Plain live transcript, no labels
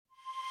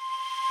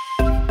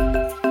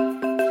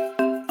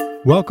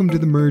Welcome to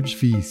the Merge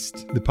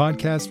Feast, the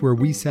podcast where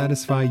we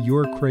satisfy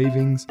your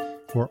cravings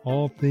for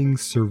all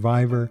things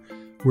Survivor.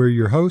 We're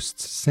your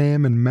hosts,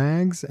 Sam and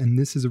Mags, and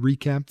this is a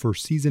recap for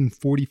Season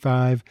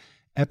 45,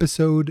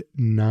 Episode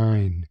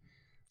 9.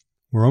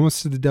 We're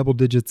almost to the double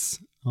digits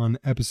on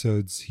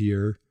episodes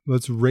here.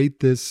 Let's rate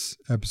this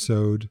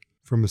episode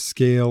from a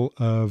scale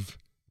of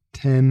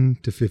 10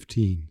 to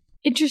 15.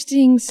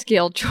 Interesting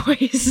scale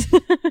choice.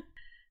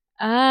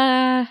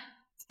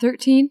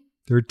 13.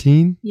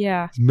 13?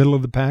 Yeah. It's middle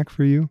of the pack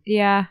for you?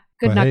 Yeah.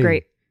 Good, But not hey,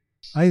 great.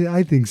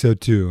 I think so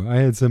too. I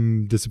had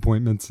some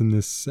disappointments in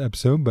this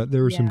episode, but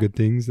there were some Yeah. good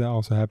things that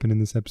also happened in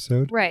this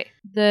episode. Right.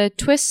 The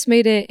twists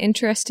made it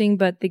interesting,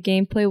 but the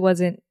gameplay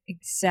wasn't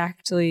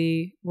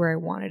exactly where I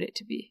wanted it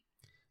to be.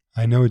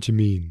 I know what you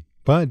mean.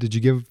 But did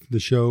you give the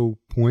show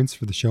points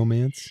for the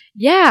showmance?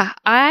 Yeah,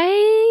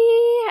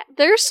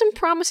 there's some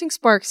promising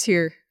sparks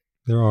here.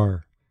 There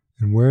are.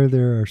 And where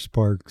there are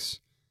sparks,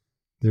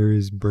 there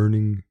is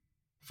burning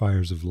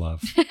fires of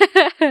love.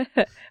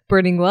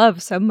 Burning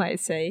love, some might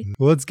say.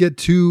 Well, let's get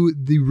to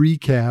the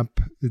recap.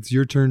 It's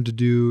your turn to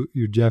do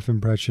your Jeff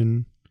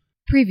impression.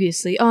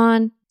 Previously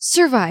on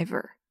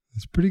Survivor.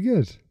 That's pretty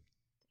good. Thank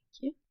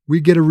you.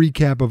 We get a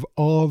recap of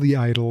all the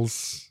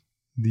idols,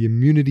 the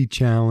immunity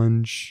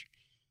challenge.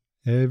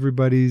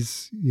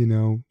 Everybody's,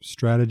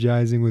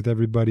 strategizing with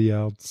everybody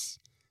else.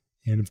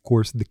 And of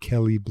course, the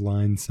Kelly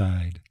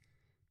blindside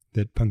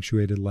that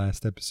punctuated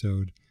last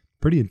episode.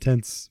 Pretty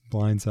intense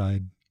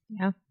blindside.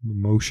 Yeah.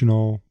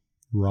 Emotional,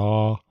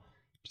 raw,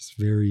 just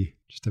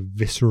a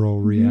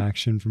visceral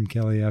reaction from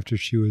Kelly after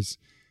she was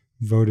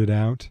voted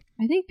out.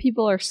 I think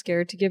people are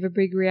scared to give a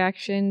big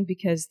reaction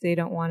because they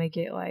don't want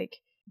to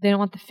they don't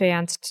want the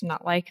fans to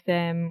not like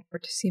them or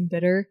to seem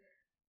bitter.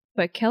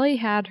 But Kelly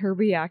had her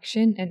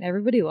reaction and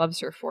everybody loves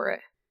her for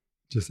it.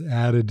 Just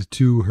added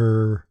to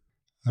her,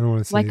 I don't want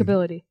to say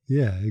Likeability.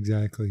 Yeah,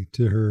 exactly.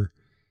 To her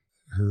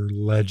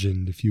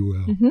legend, if you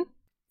will. Mm-hmm.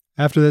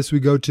 After this, we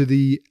go to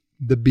the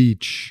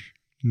beach.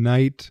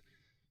 Night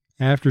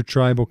after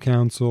tribal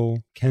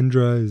council.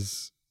 Kendra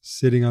is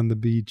sitting on the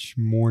beach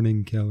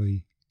mourning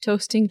Kelly.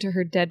 Toasting to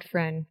her dead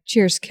friend.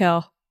 Cheers,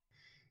 Kel.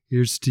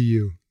 Here's to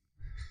you.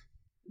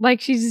 Like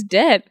she's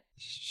dead.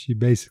 She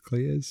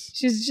basically is.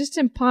 She's just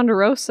in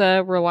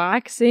Ponderosa,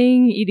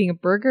 relaxing, eating a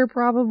burger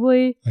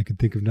probably. I could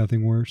think of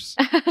nothing worse.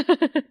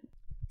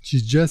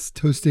 She's just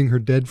toasting her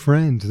dead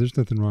friend. There's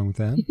nothing wrong with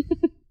that.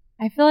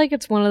 I feel like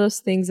it's one of those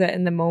things that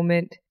in the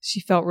moment she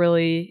felt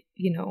really,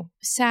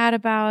 sad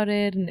about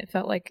it, and it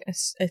felt like a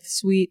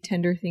sweet,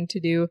 tender thing to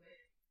do.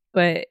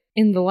 But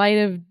in the light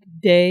of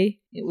day,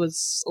 it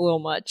was a little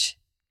much.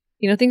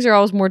 Things are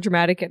always more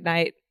dramatic at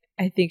night.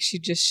 I think she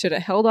just should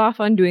have held off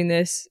on doing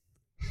this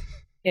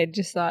and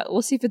just thought,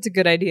 we'll see if it's a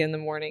good idea in the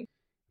morning.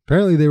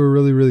 Apparently they were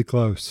really, really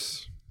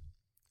close.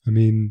 I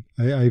mean,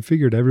 I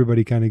figured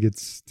everybody kind of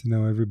gets to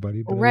know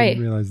everybody, but I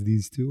didn't realize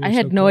these two were I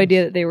had so no close.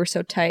 idea that they were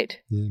so tight.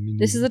 Yeah,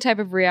 This is the type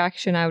of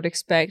reaction I would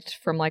expect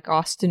from like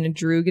Austin and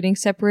Drew getting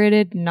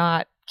separated,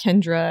 not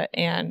Kendra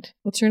and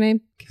what's her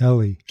name?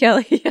 Kelly.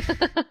 Kelly.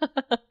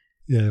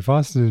 Yeah, if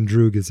Austin and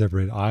Drew get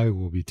separated, I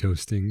will be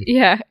toasting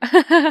Yeah.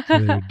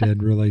 their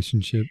dead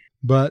relationship.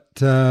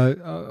 But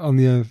on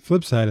the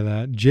flip side of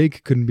that,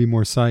 Jake couldn't be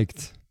more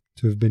psyched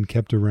to have been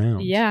kept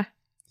around. Yeah.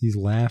 He's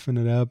laughing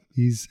it up.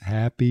 He's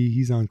happy.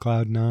 He's on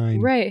cloud 9.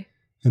 Right.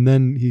 And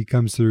then he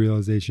comes to the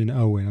realization,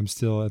 oh, wait, I'm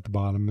still at the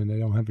bottom and I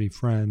don't have any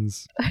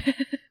friends. But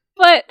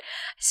I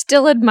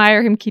still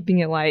admire him keeping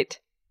it light.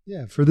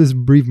 Yeah, for this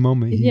brief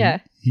moment, Yeah.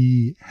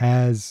 he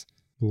has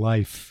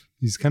life.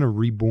 He's kind of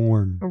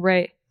reborn,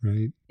 Right.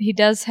 right? He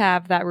does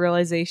have that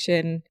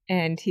realization,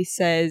 and he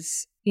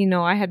says,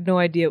 I had no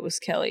idea it was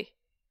Kelly.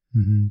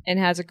 Mm-hmm. And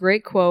has a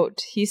great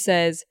quote. He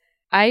says,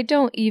 I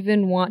don't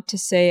even want to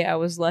say I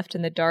was left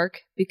in the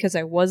dark because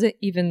I wasn't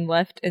even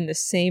left in the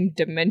same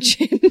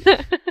dimension.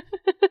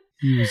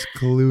 He was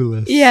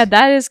clueless. Yeah,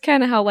 that is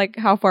kind of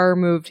how far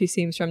removed he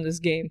seems from this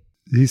game.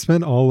 He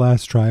spent all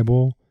last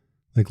tribal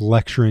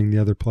lecturing the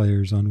other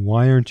players on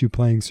why aren't you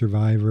playing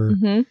Survivor?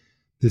 Mm-hmm.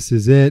 This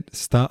is it.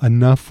 Stop.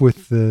 Enough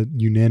with the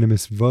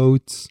unanimous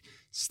votes.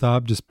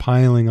 Stop just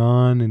piling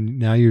on, and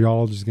now you're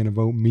all just going to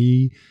vote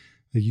me.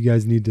 You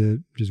guys need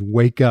to just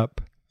wake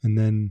up. And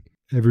then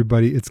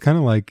everybody, it's kind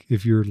of like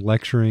if you're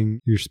lecturing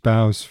your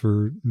spouse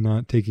for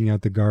not taking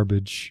out the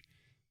garbage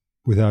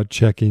without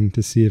checking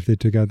to see if they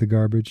took out the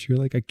garbage. You're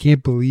like, I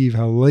can't believe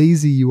how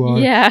lazy you are.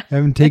 Yeah.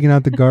 Haven't taken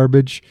out the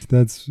garbage.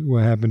 That's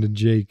what happened to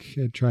Jake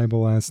at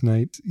Tribal last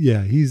night.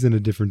 Yeah, he's in a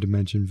different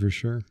dimension for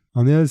sure.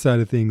 On the other side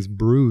of things,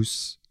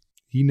 Bruce,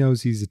 he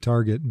knows he's a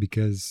target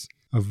because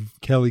of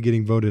Kelly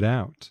getting voted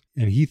out.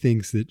 And he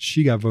thinks that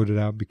she got voted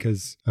out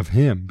because of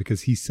him,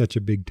 because he's such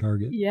a big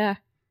target. Yeah.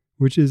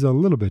 Which is a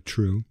little bit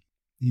true.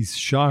 He's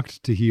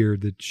shocked to hear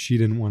that she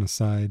didn't want to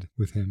side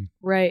with him.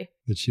 Right.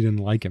 That she didn't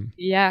like him.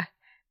 Yeah.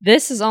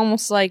 This is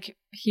almost like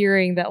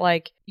hearing that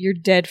your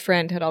dead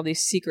friend had all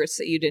these secrets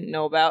that you didn't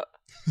know about.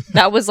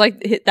 That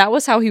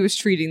was how he was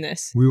treating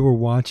this. We were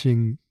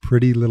watching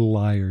Pretty Little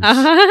Liars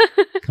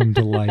come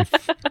to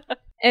life.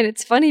 And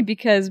it's funny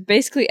because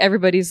basically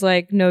everybody's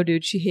like, no,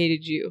 dude, she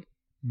hated you.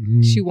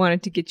 Mm-hmm. She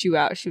wanted to get you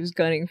out. She was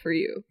gunning for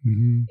you.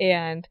 Mm-hmm.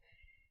 And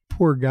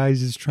poor guy's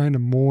just trying to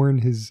mourn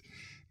his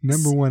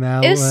number one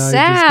ally it's just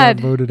sad.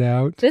 got voted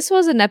out. This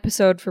was an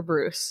episode for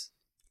Bruce.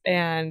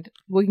 And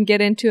we can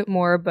get into it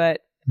more,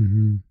 but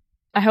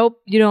I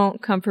hope you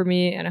don't come for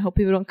me, and I hope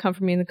people don't come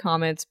for me in the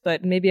comments,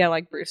 but maybe I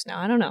like Bruce now.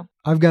 I don't know.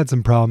 I've got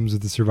some problems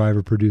with the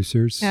Survivor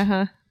producers.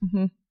 Uh-huh.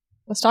 Mm-hmm.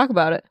 Let's talk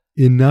about it.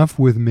 Enough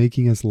with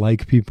making us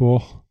like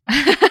people.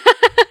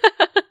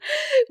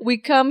 We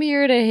come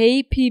here to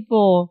hate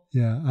people.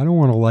 Yeah, I don't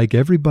want to like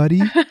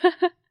everybody.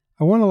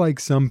 I want to like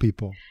some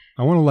people.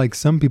 I want to like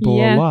some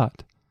people a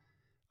lot.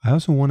 I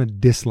also want to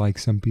dislike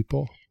some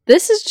people.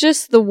 This is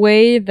just the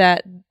way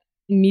that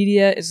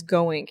media is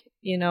going.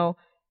 You know,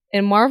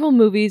 in Marvel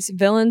movies,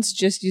 villains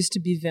just used to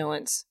be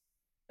villains.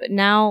 But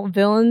now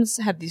villains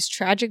have these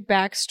tragic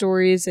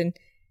backstories, and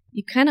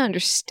you kind of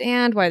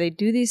understand why they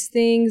do these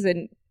things.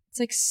 And it's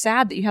like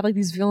sad that you have like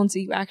these villains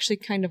that you actually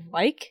kind of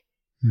like.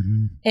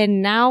 Mm-hmm.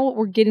 And now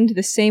we're getting to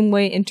the same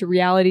way into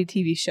reality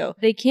TV show.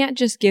 They can't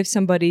just give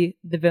somebody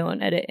the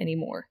villain edit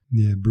anymore.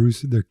 Yeah,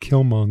 Bruce, they're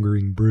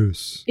killmongering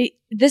Bruce.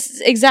 That's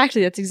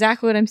exactly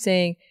what I'm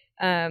saying.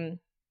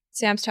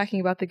 Sam's talking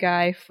about the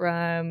guy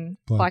from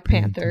Black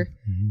Panther.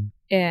 Mm-hmm.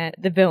 And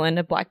the villain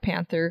of Black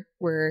Panther,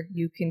 where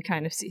you can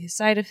kind of see his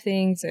side of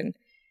things. And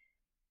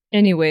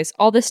anyways,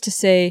 all this to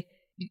say,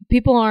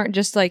 people aren't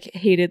just like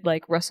hated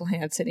like Russell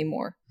Hantz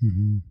anymore.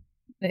 Mm-hmm.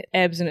 It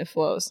ebbs and it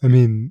flows. I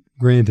mean,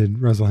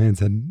 granted, Russell Hantz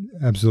had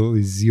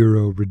absolutely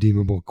zero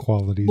redeemable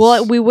qualities.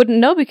 Well, we wouldn't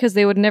know because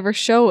they would never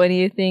show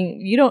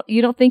anything.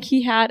 You don't think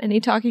he had any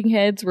talking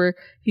heads where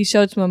he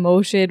showed some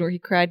emotion, where he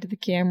cried to the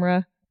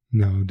camera?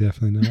 No,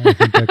 definitely not. I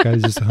think that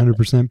guy's just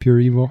 100%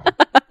 pure evil.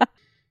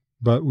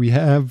 But we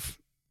have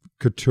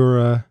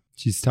Katurah.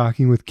 She's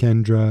talking with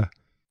Kendra.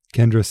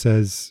 Kendra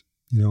says,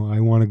 I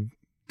want a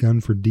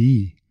gun for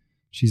Dee.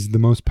 She's the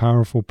most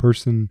powerful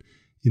person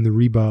in the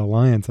Reba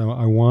Alliance.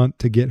 I want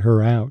to get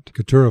her out.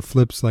 Katurah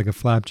flips like a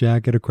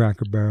flapjack at a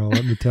Cracker Barrel,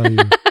 let me tell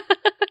you.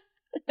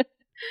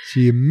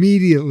 She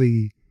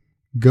immediately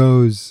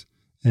goes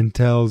and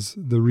tells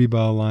the Reba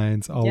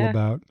Alliance all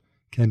about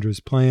Kendra's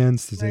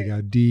plans to take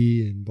out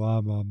Dee and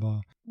blah, blah,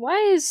 blah. Why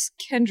is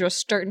Kendra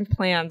starting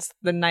plans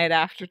the night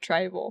after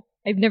Tribal?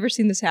 I've never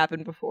seen this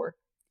happen before.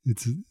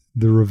 It's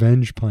the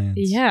revenge plans.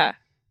 Yeah.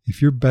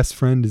 If your best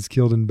friend is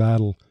killed in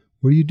battle,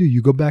 what do?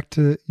 You go back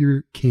to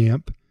your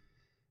camp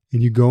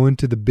and you go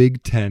into the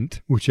big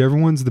tent, whichever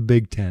one's the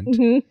big tent.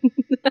 Mm-hmm.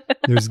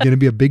 There's going to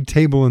be a big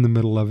table in the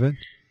middle of it.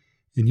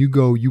 And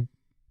you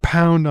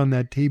pound on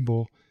that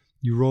table.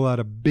 You roll out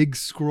a big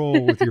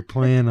scroll with your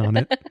plan on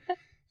it.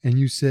 And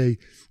you say,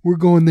 we're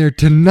going there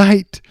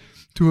tonight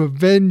to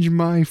avenge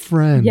my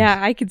friend. Yeah,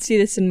 I could see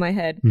this in my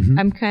head. Mm-hmm.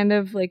 I'm kind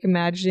of like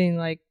imagining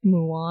like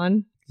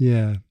Mulan.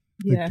 Yeah.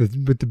 Yeah. Like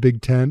with the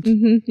big tent.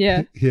 Mm-hmm,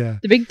 yeah. Yeah.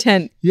 The big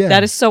tent. Yeah.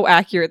 That is so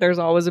accurate. There's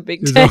always a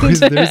big tent. There's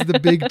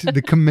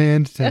the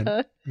command tent.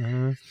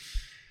 Uh-huh.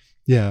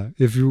 Yeah.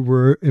 If you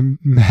were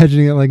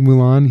imagining it like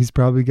Mulan, he's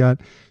probably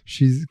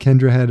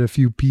Kendra had a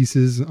few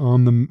pieces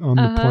on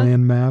the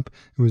plan map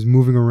and was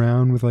moving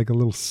around with like a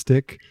little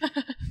stick.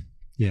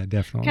 Yeah,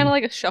 definitely. Kind of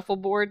like a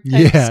shuffleboard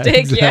type stick.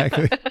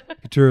 Exactly.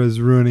 Katurah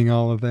is ruining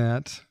all of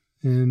that.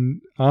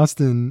 And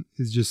Austin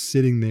is just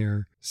sitting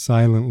there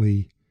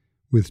silently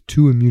with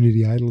 2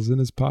 immunity idols in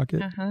his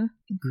pocket.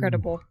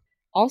 Incredible.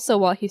 Also,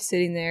 while he's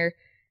sitting there,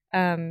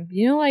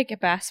 like at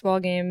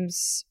basketball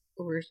games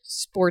or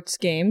sports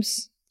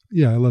games.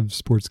 Yeah, I love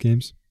sports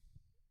games.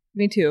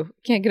 Me too.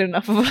 Can't get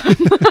enough of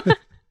them.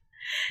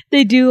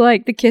 They do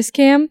like the kiss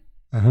cam.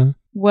 Uh-huh.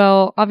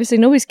 Well, obviously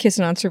nobody's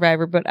kissing on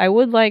Survivor, but I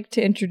would like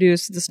to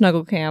introduce the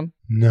snuggle cam.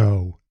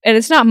 No. And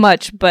it's not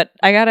much, but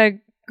I gotta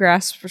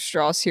grasp for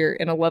straws here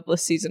in a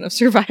loveless season of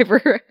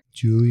Survivor.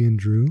 Julie and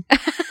Drew?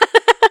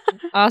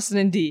 Austin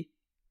and Dee.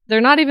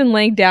 They're not even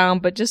laying down,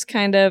 but just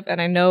kind of,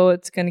 and I know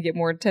it's going to get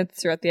more intense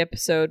throughout the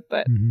episode,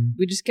 but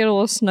we just get a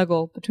little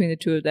snuggle between the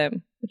two of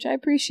them, which I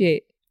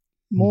appreciate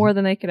more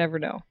than I could ever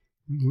know.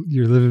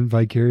 You're living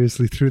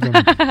vicariously through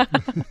them.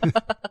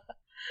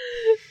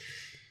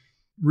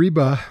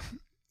 Reba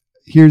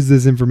hears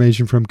this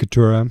information from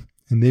Katurah,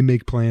 and they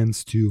make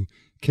plans to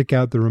kick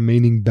out the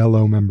remaining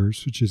Bellow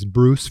members, which is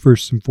Bruce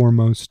first and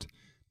foremost,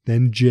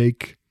 then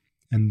Jake,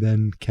 and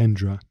then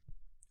Kendra.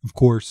 Of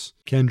course,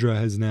 Kendra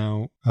has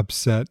now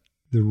upset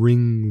the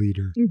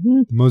ringleader,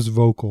 the most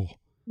vocal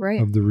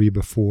of the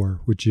Reba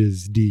 4, which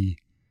is Dee.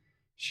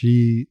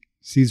 She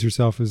sees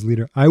herself as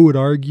leader. I would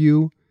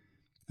argue,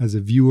 as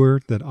a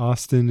viewer, that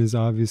Austin is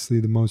obviously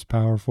the most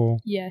powerful.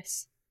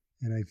 Yes.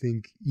 And I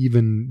think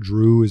even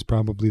Drew is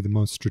probably the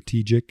most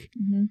strategic,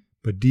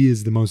 but Dee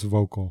is the most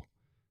vocal.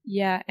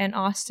 Yeah, and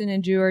Austin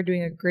and Drew are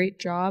doing a great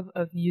job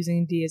of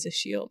using Dee as a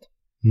shield.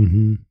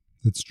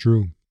 That's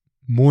true.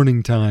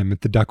 Morning time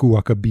at the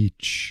Dakuwaka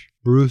beach.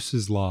 Bruce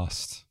is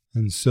lost,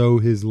 and so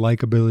his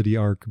likability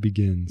arc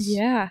begins.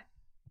 Yeah.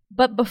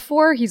 But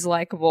before he's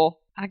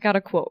likable, I got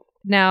a quote.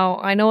 Now,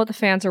 I know what the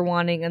fans are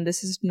wanting, and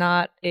this is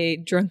not a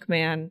drunk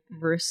man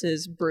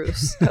versus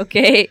Bruce,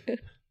 okay?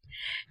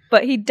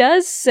 But he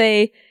does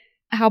say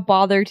how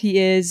bothered he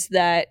is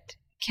that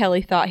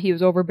Kelly thought he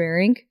was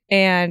overbearing.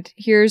 And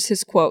here's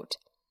his quote.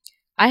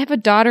 I have a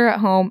daughter at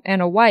home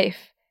and a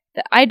wife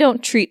that I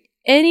don't treat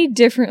any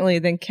differently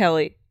than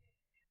Kelly.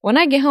 When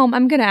I get home,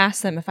 I'm going to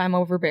ask them if I'm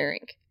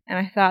overbearing. And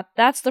I thought,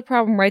 that's the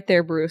problem right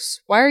there,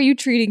 Bruce. Why are you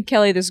treating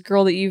Kelly, this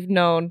girl that you've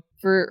known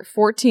for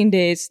 14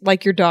 days,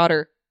 like your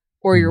daughter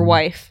or your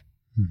wife?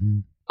 Mm-hmm.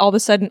 All of a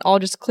sudden, all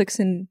just clicks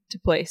into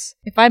place.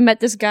 If I met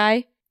this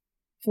guy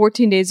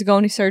 14 days ago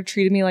and he started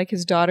treating me like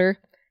his daughter,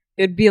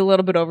 it would be a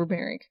little bit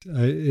overbearing.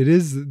 It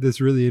is this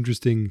really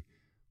interesting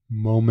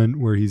moment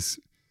where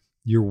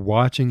you're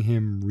watching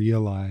him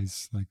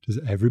realize, like, does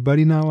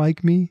everybody not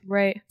like me?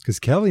 Right. Because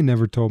Kelly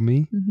never told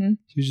me. Mm-hmm.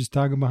 She was just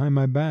talking behind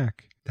my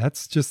back.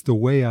 That's just the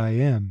way I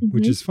am, Mm-hmm.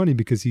 which is funny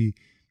because he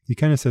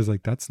kind of says,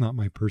 like, that's not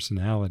my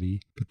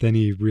personality. But then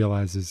he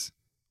realizes,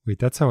 wait,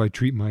 that's how I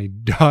treat my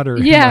daughter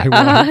Yeah. and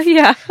my wife.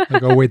 Yeah.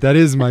 Like, oh, wait, that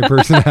is my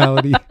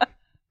personality.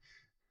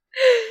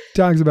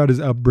 Talks about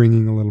his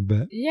upbringing a little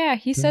bit. Yeah,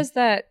 he says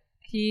that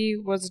he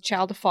was a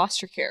child of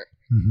foster care.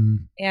 Mm-hmm.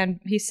 And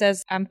he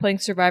says, I'm playing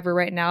Survivor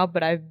right now,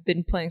 but I've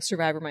been playing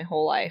Survivor my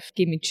whole life.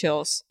 Gave me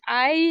chills.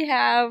 I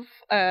have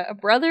a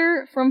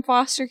brother from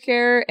foster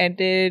care and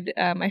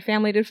my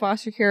family did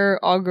foster care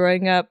all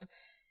growing up.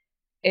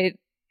 It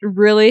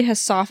really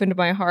has softened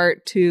my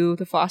heart to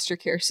the foster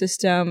care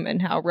system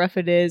and how rough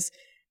it is.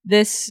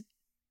 This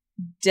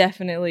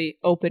definitely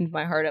opened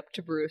my heart up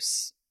to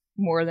Bruce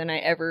more than I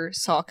ever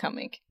saw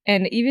coming.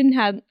 And even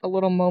had a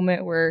little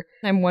moment where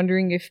I'm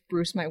wondering if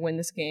Bruce might win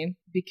this game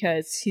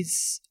because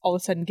he's all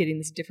of a sudden getting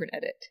this different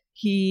edit.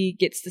 He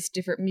gets this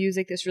different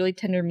music, this really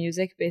tender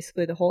music,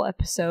 basically the whole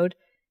episode.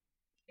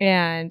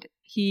 And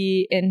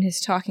he, in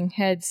his talking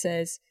head,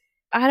 says,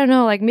 I don't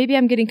know, like maybe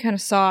I'm getting kind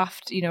of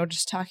soft,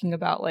 just talking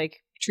about like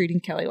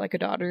treating Kelly like a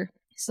daughter.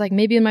 It's like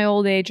maybe in my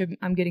old age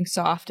I'm getting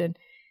soft, and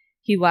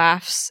he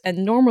laughs.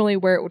 And normally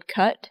where it would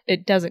cut,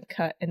 it doesn't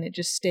cut and it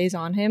just stays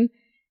on him.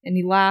 And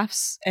he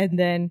laughs, and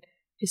then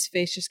his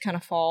face just kind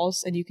of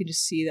falls, and you can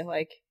just see that,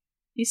 like,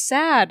 he's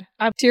sad.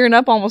 I'm tearing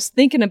up almost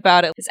thinking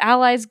about it. His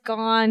ally's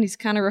gone. He's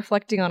kind of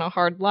reflecting on a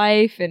hard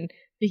life and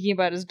thinking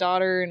about his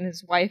daughter and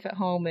his wife at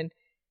home. And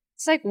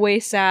it's, like, way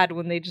sad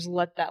when they just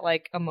let that,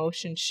 like,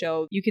 emotion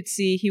show. You could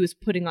see he was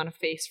putting on a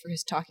face for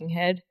his talking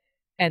head,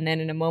 and then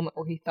in a moment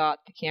where he thought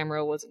the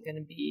camera wasn't going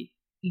to be,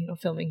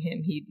 filming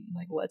him, he,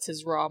 like, lets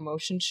his raw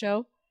emotion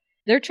show.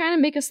 They're trying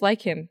to make us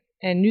like him,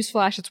 and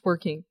newsflash, it's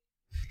working.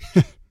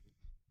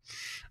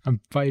 I'm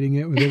fighting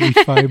it with every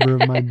fiber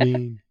of my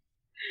being.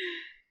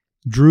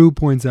 Drew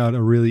points out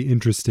a really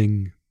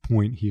interesting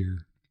point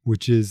here,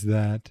 which is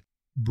that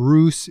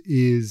Bruce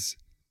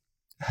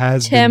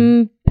has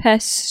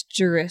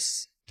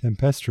tempestuous.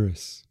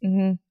 Tempestuous.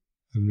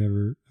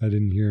 Mm-hmm. I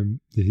didn't hear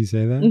him. Did he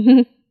say that?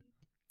 Mm-hmm.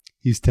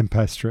 He's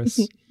tempestuous.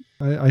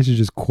 I should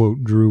just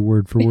quote Drew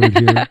word for word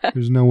here.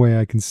 There's no way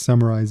I can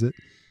summarize it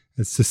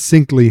as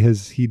succinctly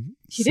as he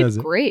says it. He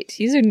did great.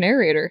 He's a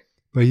narrator.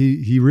 But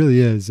he really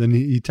is. And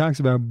he talks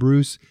about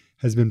Bruce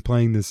has been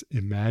playing this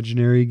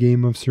imaginary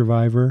game of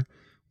Survivor,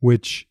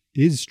 which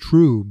is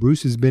true.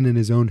 Bruce has been in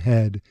his own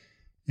head.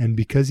 And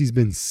because he's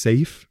been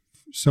safe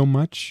so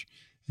much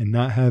and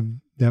not have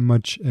that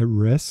much at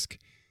risk,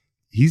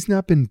 he's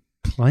not been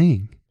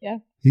playing. Yeah.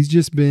 He's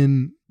just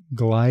been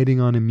gliding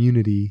on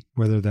immunity,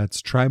 whether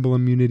that's tribal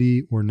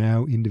immunity or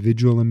now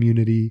individual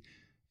immunity,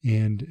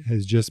 and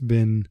has just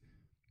been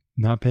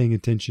not paying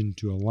attention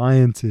to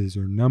alliances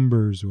or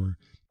numbers or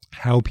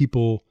how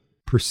people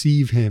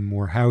perceive him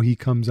or how he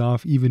comes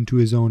off even to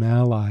his own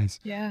allies.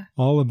 Yeah.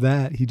 All of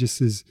that, he just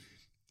has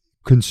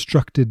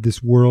constructed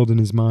this world in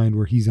his mind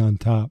where he's on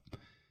top.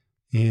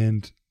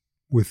 And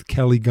with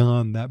Kelly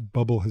gone, that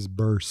bubble has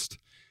burst.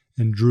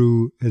 And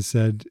Drew has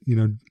said,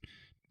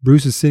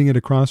 Bruce is sitting at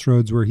a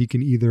crossroads where he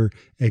can either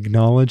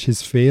acknowledge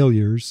his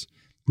failures,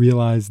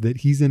 realize that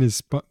he's in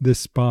this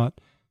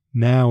spot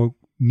now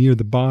near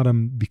the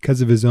bottom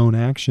because of his own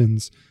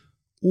actions,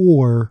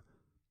 or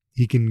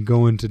he can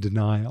go into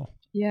denial.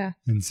 Yeah.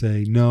 And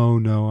say, no,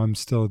 I'm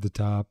still at the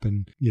top,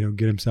 and,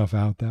 get himself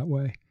out that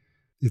way.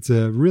 It's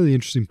a really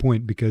interesting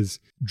point because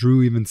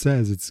Drew even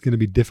says it's going to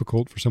be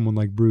difficult for someone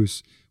like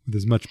Bruce with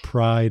as much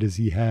pride as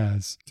he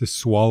has to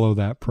swallow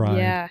that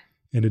pride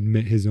and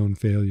admit his own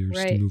failures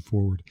to move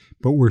forward.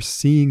 But we're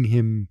seeing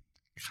him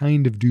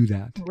kind of do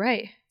that.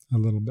 Right. A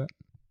little bit.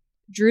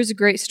 Drew's a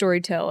great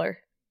storyteller.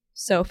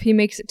 So if he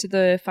makes it to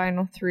the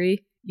final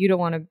 3, you don't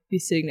want to be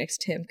sitting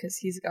next to him because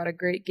he's got a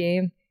great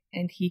game.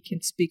 And he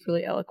can speak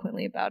really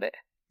eloquently about it.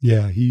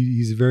 Yeah,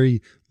 he's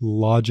very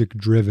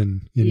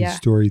logic-driven in his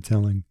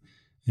storytelling.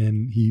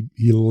 And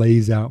he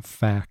lays out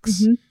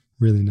facts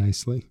really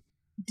nicely.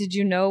 Did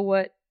you know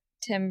what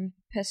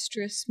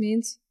tempestuous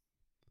means?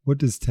 What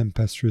does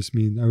tempestuous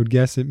mean? I would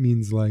guess it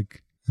means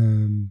like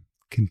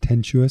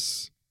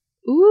contentious.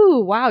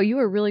 Ooh, wow, you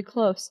were really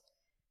close.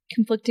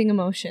 Conflicting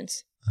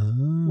emotions.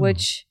 Oh.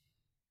 Which,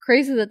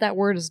 crazy that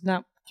word is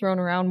not thrown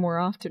around more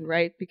often,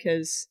 right?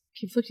 Because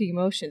conflicting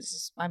emotions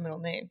is my middle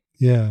name.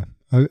 Yeah.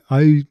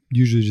 I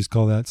usually just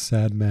call that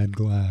sad, mad,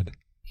 glad.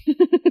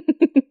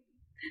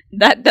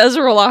 That does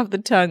roll off the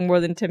tongue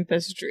more than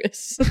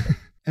tempestuous.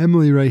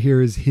 Emily right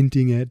here is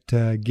hinting at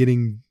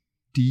getting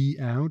Dee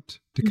out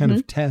to kind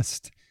of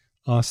test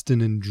Austin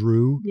and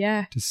Drew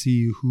to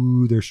see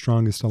who their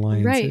strongest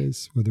alliance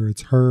is, whether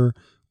it's her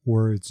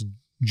or it's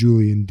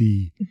Julie and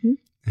Dee.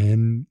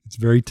 And it's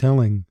very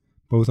telling.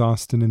 Both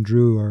Austin and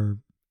Drew are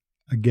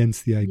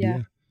against the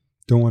idea.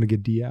 Don't want to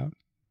get Dee out.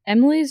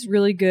 Emily's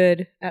really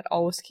good at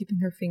always keeping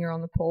her finger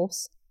on the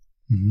pulse.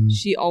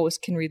 She always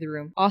can read the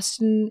room.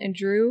 Austin and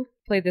Drew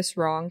play this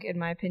wrong, in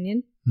my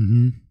opinion.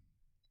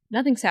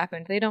 Nothing's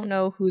happened. They don't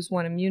know who's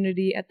won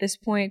immunity at this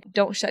point.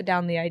 Don't shut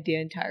down the idea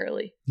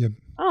entirely. Yep.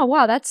 Oh,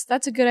 wow,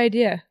 that's a good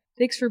idea.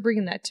 Thanks for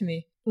bringing that to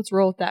me. Let's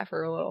roll with that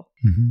for a little.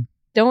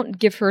 Don't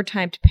give her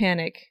time to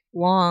panic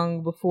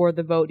long before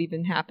the vote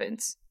even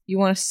happens. You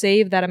want to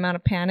save that amount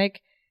of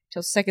panic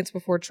till seconds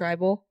before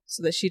tribal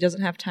so that she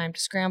doesn't have time to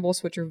scramble,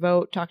 switch her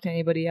vote, talk to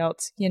anybody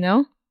else, you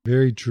know?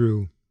 Very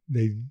true.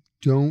 They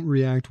don't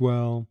react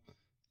well,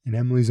 and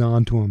Emily's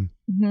on to them.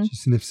 She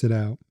sniffs it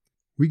out.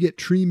 We get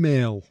tree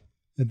mail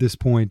at this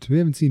point. We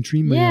haven't seen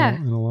tree mail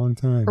in a long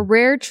time. A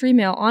rare tree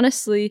mail.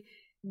 Honestly,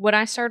 when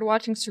I started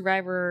watching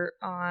Survivor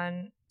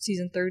on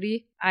season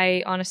 30,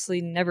 I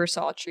honestly never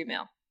saw a tree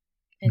mail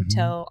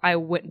until I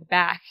went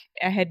back.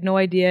 I had no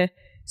idea.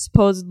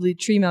 Supposedly,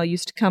 tree mail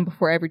used to come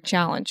before every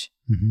challenge,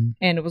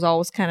 and it was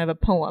always kind of a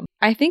poem.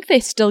 I think they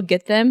still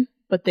get them,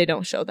 but they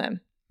don't show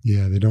them.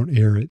 Yeah, they don't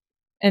air it.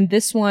 And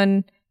this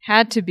one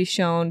had to be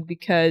shown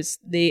because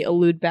they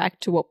allude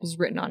back to what was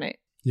written on it.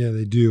 Yeah,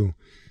 they do.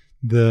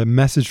 The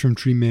message from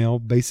Tree Mail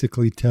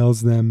basically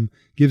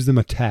gives them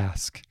a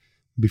task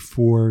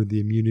before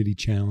the immunity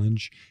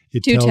challenge.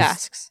 Two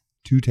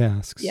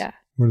tasks. Yeah.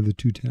 What are the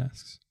 2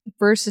 tasks? The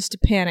first is to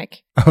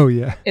panic. Oh,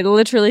 yeah. It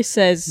literally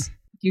says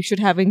you should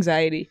have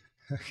anxiety.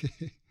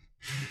 Okay.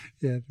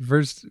 Yeah, the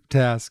first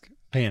task,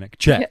 panic.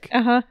 Check.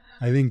 I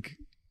think,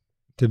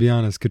 to be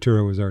honest,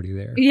 Katurah was already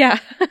there. Yeah.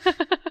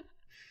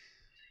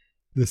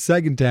 The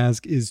second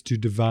task is to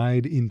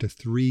divide into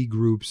 3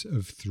 groups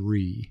of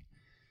 3.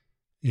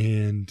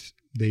 And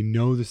they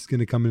know this is going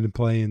to come into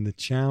play in the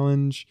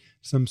challenge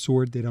of some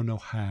sort. They don't know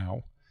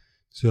how.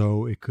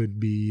 So it could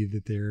be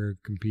that they're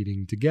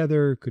competing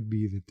together. It could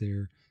be that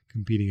they're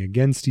competing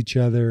against each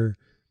other.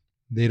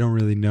 They don't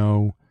really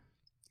know.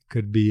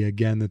 Could be,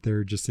 again, that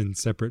they're just in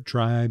separate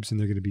tribes and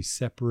they're going to be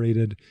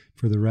separated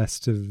for the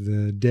rest of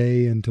the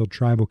day until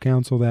tribal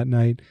council that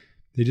night.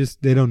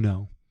 They don't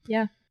know.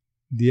 Yeah.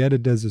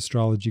 Dieta does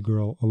Astrology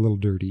Girl a little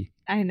dirty.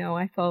 I know.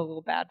 I felt a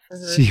little bad for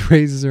her. She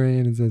raises her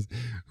hand and says,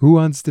 "Who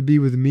wants to be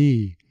with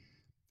me?"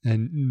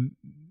 And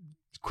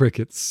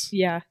crickets.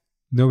 Yeah.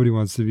 Nobody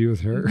wants to be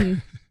with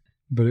her.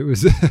 But it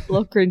was a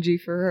little cringy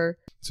for her.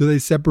 So they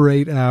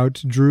separate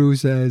out. Drew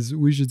says,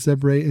 we should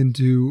separate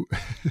into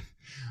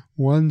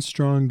one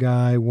strong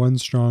guy, one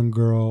strong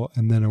girl,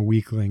 and then a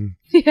weakling.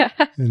 Yeah.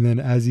 And then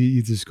as he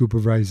eats a scoop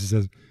of rice, he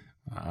says,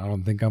 "I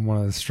don't think I'm one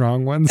of the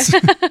strong ones."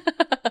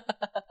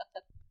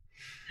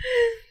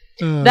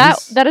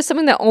 That is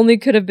something that only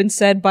could have been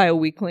said by a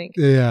weakling.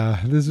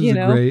 Yeah, this was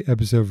a great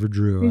episode for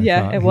Drew. I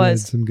thought. It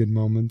was. He had some good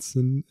moments,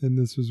 and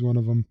this was one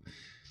of them.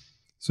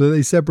 So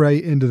they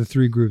separate into the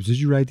 3 groups. Did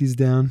you write these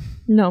down?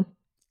 No.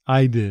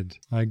 I did.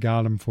 I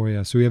got them for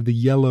you. So we have the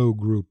yellow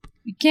group.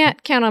 You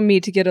can't count on me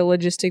to get a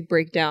logistic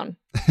breakdown.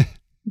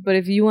 But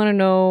if you want to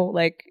know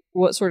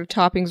what sort of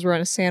toppings were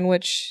on a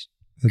sandwich,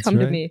 come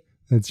to me.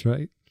 That's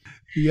right.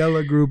 The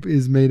yellow group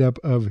is made up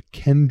of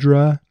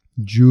Kendra,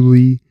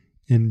 Julie,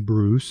 and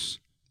Bruce.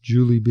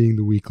 Julie being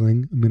the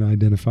weakling. I'm going to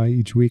identify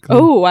each weekling.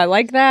 Oh, I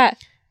like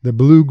that. The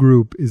blue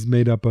group is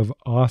made up of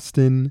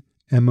Austin,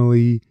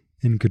 Emily,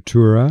 and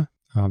Katurah.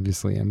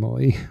 Obviously,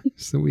 Emily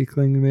is the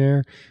weakling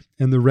there.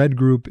 And the red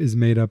group is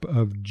made up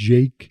of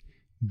Jake,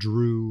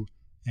 Drew,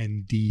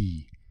 and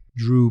Dee.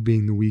 Drew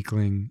being the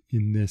weakling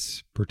in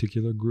this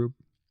particular group.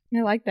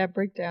 I like that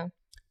breakdown.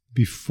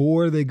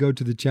 Before they go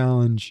to the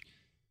challenge,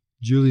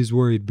 Julie's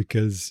worried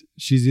because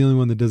she's the only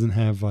one that doesn't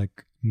have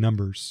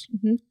numbers.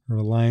 Her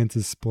alliance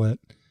is split.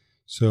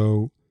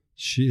 So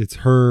it's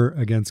her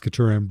against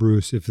Katurah and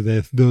Bruce. If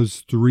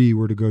those 3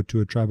 were to go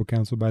to a tribal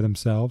council by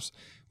themselves,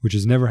 which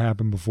has never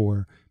happened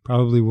before,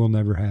 probably will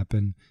never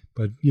happen.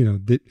 But,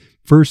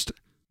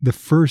 the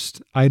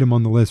first item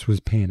on the list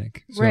was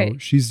panic. So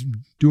she's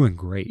doing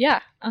great. Yeah.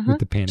 With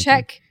the panic.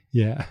 Check.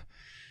 Yeah.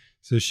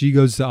 So she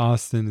goes to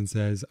Austin and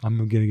says, "I'm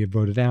going to get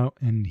voted out."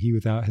 And he,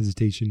 without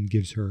hesitation,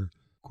 gives her,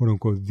 quote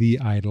unquote, the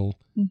idol,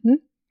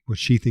 what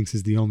she thinks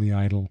is the only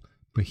idol,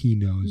 but he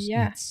knows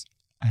it's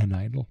an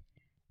idol.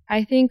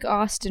 I think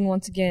Austin,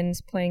 once again,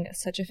 is playing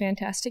such a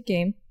fantastic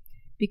game.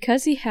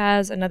 Because he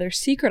has another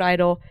secret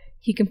idol,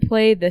 he can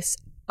play this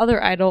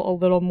other idol a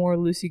little more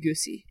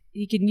loosey-goosey.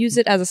 He can use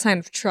it as a sign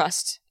of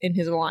trust in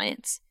his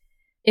alliance.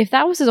 If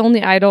that was his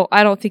only idol,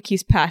 I don't think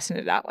he's passing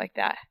it out like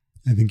that.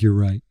 I think you're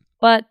right.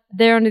 But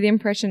they're under the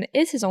impression it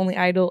is his only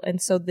idol,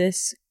 and so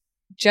this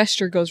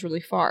gesture goes really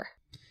far.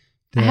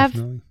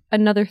 Definitely. I have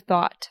another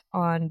thought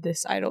on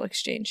this idol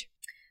exchange.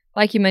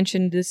 Like you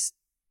mentioned,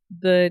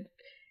 the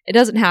It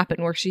doesn't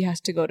happen where she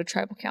has to go to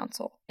tribal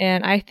council.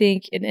 And I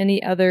think in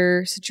any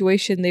other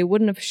situation, they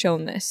wouldn't have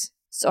shown this.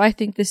 So I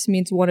think this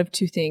means one of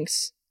two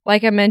things.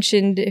 Like I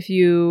mentioned a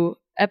few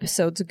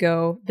episodes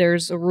ago,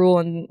 there's a rule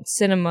in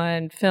cinema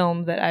and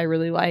film that I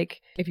really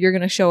like. If you're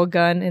going to show a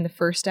gun in the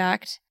first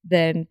act,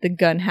 then the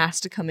gun has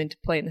to come into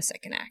play in the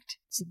second act.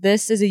 So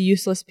this is a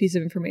useless piece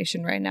of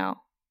information right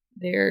now.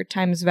 Their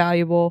time is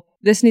valuable.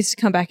 This needs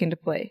to come back into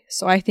play.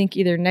 So I think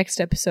either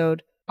next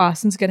episode,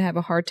 Austin's going to have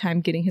a hard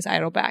time getting his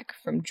idol back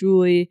from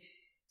Julie.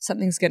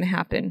 Something's going to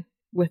happen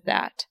with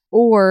that.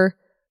 Or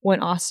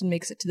when Austin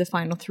makes it to the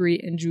final 3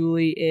 and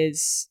Julie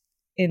is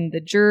in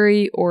the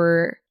jury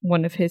or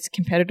one of his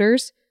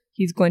competitors,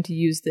 he's going to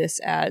use this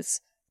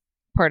as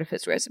part of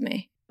his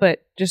resume.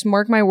 But just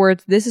mark my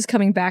words, this is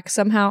coming back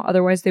somehow.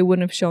 Otherwise, they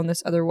wouldn't have shown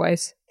this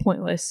otherwise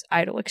pointless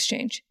idol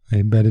exchange.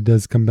 I bet it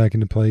does come back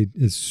into play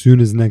as soon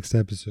as next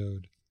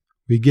episode.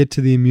 We get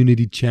to the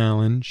immunity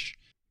challenge,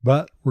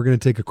 but we're going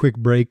to take a quick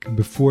break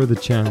before the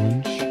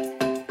challenge.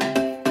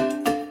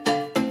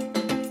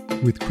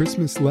 With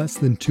Christmas less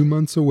than 2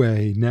 months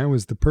away, now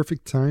is the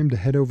perfect time to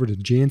head over to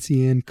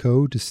Jancy &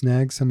 Co. to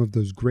snag some of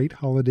those great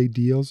holiday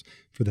deals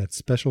for that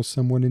special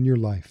someone in your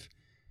life.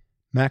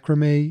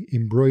 Macrame,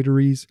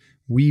 embroideries,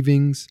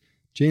 weavings,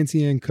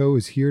 Jancy & Co.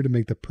 is here to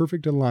make the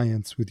perfect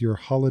alliance with your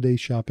holiday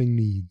shopping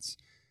needs.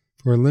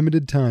 For a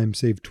limited time,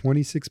 save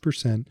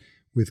 26%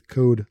 with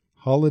code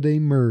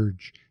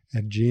HOLIDAYMERGE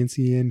at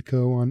Jancy &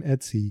 Co. on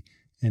Etsy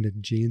and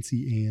at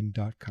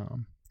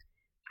jancyand.com.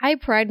 I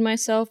pride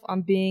myself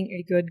on being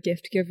a good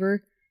gift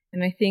giver,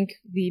 and I think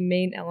the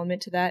main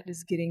element to that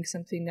is getting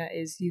something that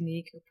is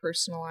unique or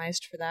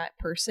personalized for that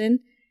person.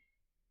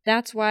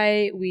 That's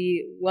why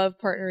we love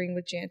partnering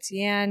with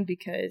Jancy,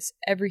 because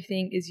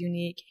everything is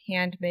unique,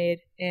 handmade,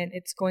 and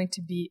it's going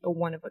to be a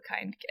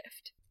one-of-a-kind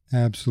gift.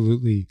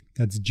 Absolutely.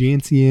 That's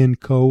Jancy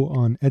 & Co.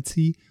 on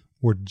Etsy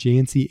or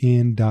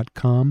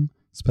jancyand.com,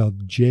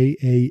 spelled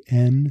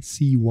JANCYANN.com.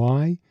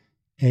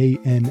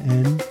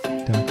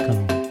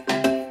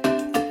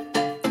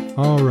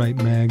 All right,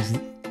 Mags,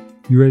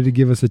 you ready to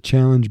give us a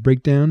challenge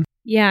breakdown?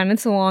 Yeah, and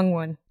it's a long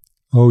one.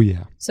 Oh,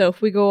 yeah. So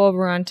if we go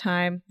over on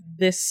time,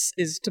 this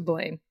is to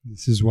blame.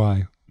 This is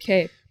why.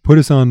 Okay. Put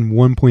us on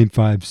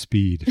 1.5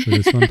 speed for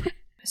this one.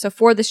 So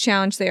for this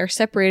challenge, they are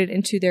separated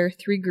into their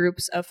 3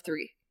 groups of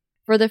 3.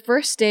 For the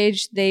first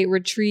stage, they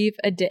retrieve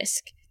a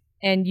disc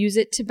and use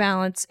it to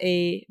balance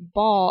a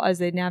ball as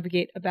they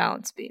navigate a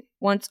balance beam.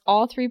 Once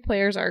all 3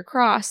 players are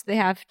across, they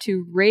have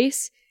to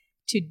race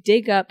to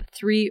dig up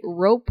 3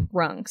 rope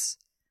rungs.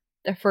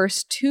 The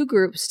first 2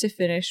 groups to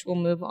finish will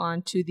move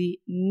on to the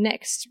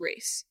next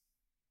race.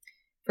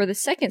 For the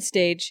second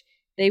stage,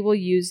 they will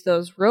use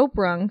those rope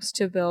rungs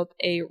to build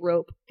a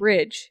rope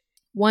bridge.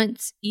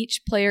 Once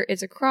each player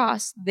is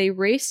across, they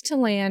race to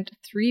land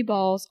 3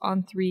 balls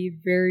on 3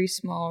 very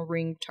small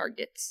ring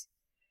targets.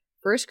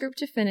 First group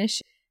to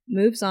finish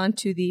moves on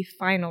to the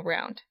final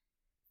round.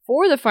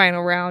 For the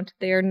final round,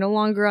 they are no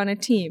longer on a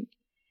team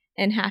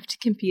and have to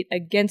compete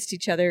against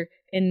each other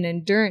in an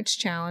endurance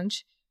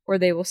challenge where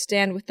they will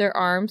stand with their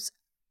arms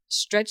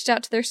stretched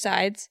out to their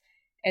sides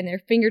and their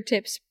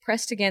fingertips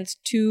pressed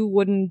against 2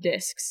 wooden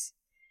discs.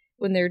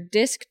 When their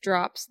disc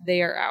drops,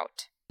 they are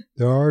out.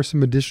 There are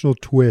some additional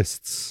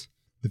twists.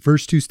 The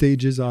first 2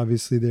 stages,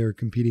 obviously, they're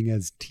competing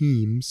as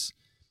teams,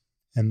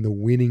 and the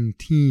winning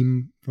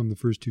team from the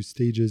first 2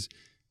 stages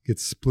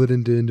gets split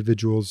into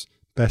individuals.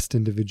 Best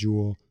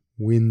individual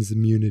wins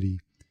immunity.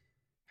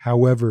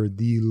 However,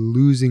 the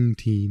losing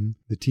team,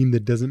 the team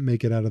that doesn't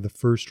make it out of the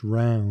first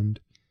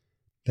round,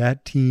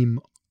 that team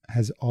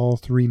has all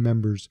 3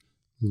 members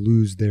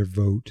lose their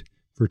vote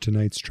for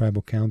tonight's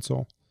tribal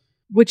council.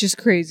 Which is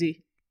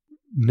crazy.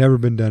 Never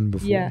been done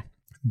before. Yeah.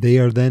 They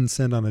are then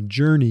sent on a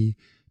journey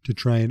to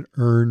try and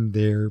earn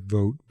their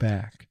vote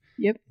back.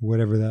 Yep.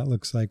 Whatever that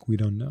looks like, we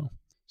don't know.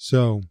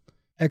 So,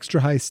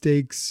 extra high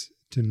stakes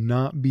to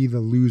not be the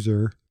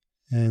loser.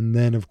 And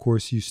then, of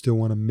course, you still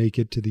want to make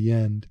it to the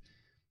end.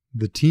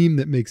 The team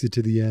that makes it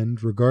to the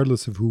end,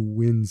 regardless of who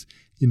wins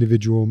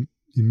individual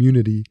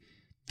immunity,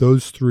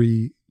 those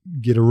 3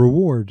 get a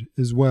reward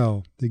as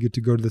well. They get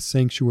to go to the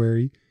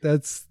sanctuary.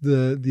 That's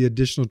the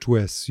additional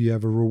twist. You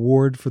have a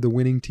reward for the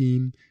winning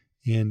team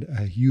and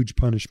a huge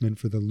punishment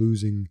for the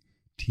losing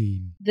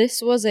team.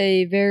 This was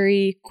a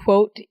very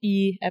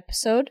quote-y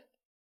episode.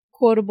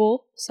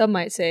 Quotable, some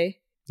might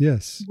say.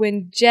 Yes.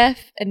 When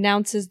Jeff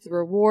announces the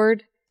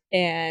reward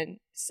and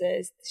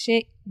says the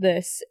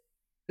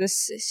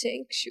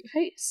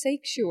sanctuary.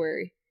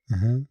 Sanctuary.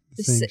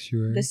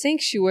 The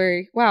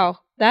sanctuary. Wow,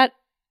 that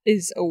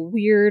is a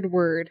weird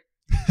word.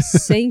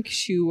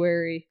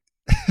 Sanctuary.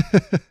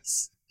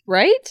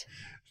 Right?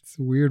 It's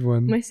a weird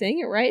one. Am I saying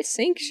it right?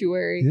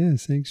 Sanctuary. Yeah,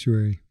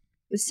 sanctuary.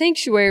 The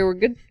sanctuary were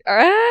good.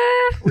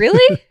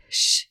 Really?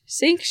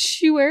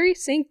 Sanctuary?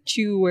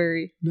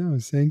 Sanctuary. No,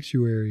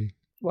 sanctuary.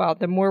 Wow,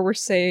 the more we're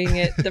saying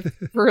it, the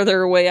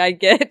further away I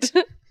get.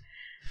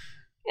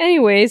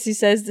 Anyways, he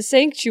says the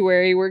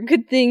sanctuary where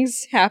good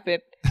things happen.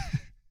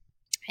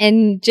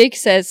 And Jake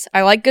says,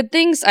 I like good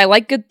things. I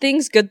like good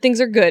things. Good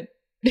things are good.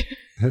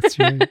 That's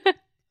right.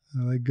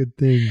 I like good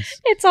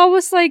things. It's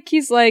almost like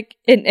he's like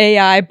an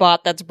AI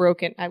bot that's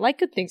broken. I like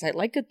good things. I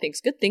like good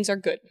things. Good things are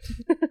good.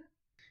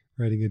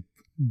 Writing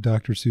a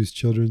Dr. Seuss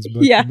children's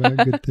book Yeah.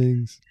 about good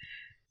things.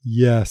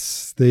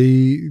 Yes,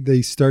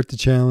 they start the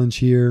challenge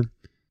here.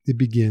 It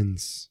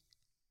begins.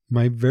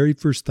 My very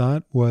first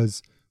thought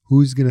was,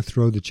 who's going to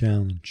throw the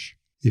challenge?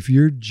 If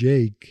you're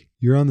Jake,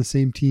 you're on the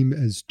same team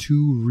as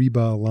 2 Reba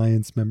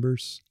Alliance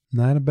members.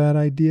 Not a bad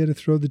idea to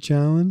throw the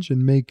challenge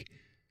and make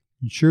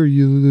sure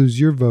you lose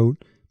your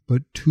vote,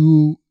 but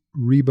 2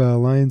 Reba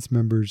Alliance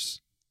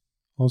members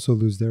also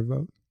lose their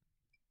vote.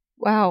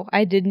 Wow,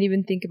 I didn't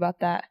even think about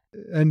that.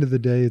 End of the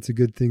day, it's a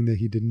good thing that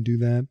he didn't do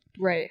that.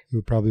 Right.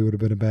 It probably would have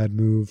been a bad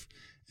move.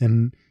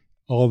 And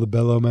all the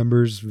Bellow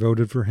members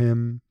voted for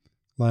him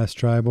last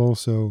tribal,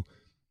 so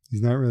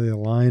he's not really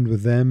aligned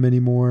with them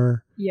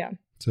anymore. Yeah.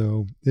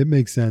 So it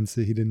makes sense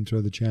that he didn't throw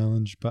the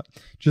challenge, but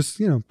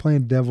just,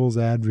 playing devil's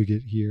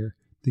advocate here,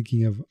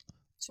 thinking of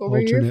That's what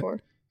we're here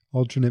for.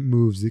 alternate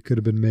moves that could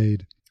have been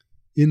made.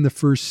 In the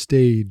first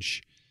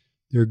stage,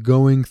 they're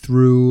going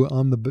through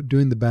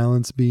doing the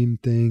balance beam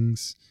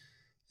things,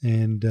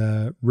 and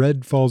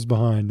Red falls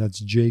behind. That's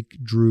Jake,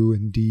 Drew,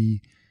 and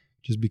Dee,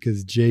 just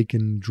because Jake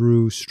and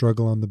Drew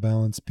struggle on the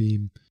balance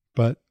beam.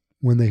 But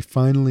when they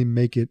finally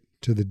make it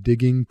to the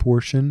digging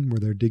portion where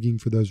they're digging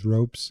for those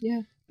ropes,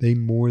 they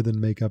more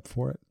than make up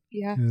for it.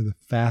 Yeah. They're the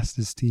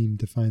fastest team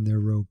to find their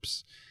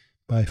ropes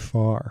by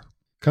far.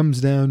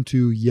 Comes down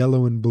to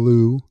yellow and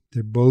blue.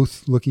 They're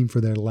both looking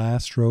for their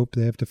last rope.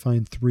 They have to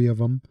find 3 of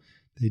them.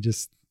 They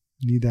just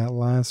need that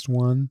last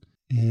one.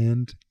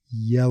 And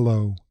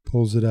yellow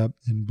pulls it up,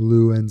 and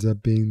blue ends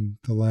up being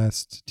the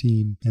last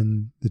team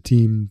and the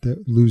team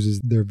that loses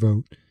their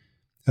vote.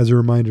 As a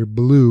reminder,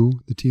 blue,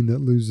 the team that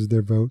loses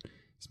their vote,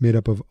 is made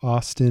up of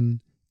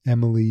Austin,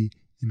 Emily,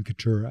 and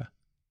Katura.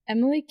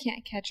 Emily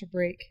can't catch a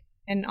break.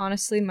 And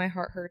honestly, my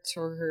heart hurts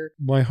for her.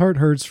 My heart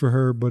hurts for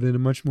her, but in a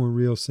much more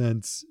real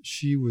sense,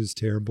 she was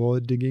terrible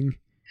at digging.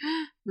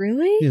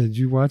 Really? Yeah, did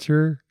you watch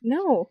her?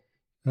 No.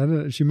 I don't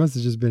know. She must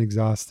have just been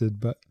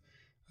exhausted, but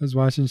I was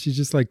watching. She's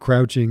just like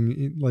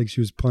crouching, like she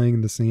was playing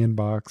in the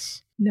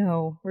sandbox.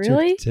 No.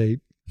 Really? Check the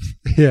tape.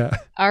 Yeah.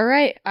 All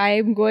right.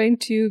 I'm going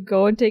to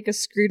go and take a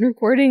screen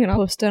recording and I'll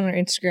post it on our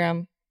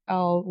Instagram.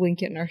 I'll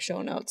link it in our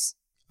show notes.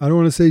 I don't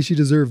want to say she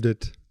deserved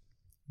it,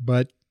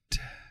 but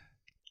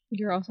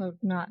you're also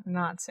not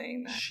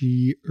saying that.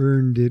 She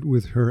earned it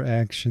with her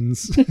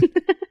actions.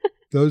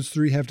 Those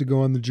 3 have to go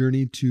on the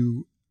journey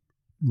to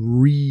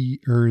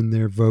re-earn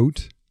their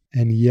vote,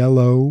 and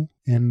yellow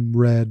and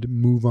red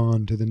move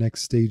on to the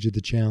next stage of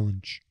the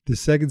challenge. The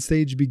second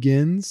stage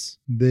begins.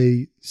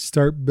 They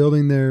start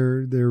building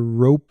their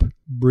rope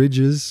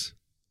bridges,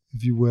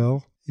 if you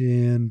will,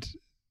 and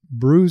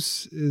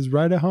Bruce is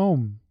right at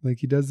home. Like,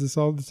 he does this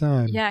all the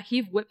time. Yeah,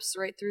 he whips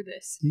right through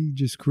this. He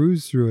just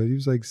cruised through it. He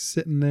was like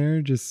sitting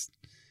there,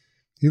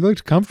 he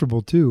looked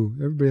comfortable too.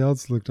 Everybody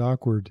else looked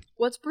awkward.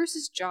 What's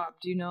Bruce's job?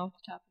 Do you know off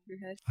the top of your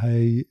head?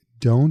 I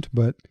don't,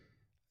 but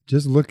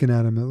just looking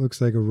at him, it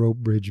looks like a rope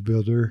bridge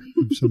builder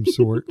of some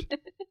sort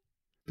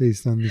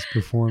based on this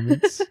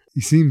performance.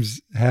 He seems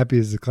happy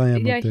as a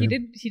clam. Yeah, up there.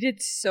 he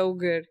did so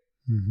good.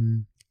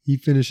 Mm-hmm. He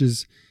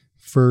finishes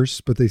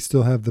first, but they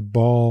still have the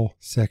ball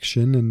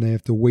section and they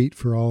have to wait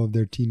for all of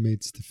their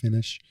teammates to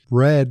finish.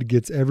 Red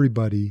gets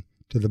everybody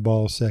to the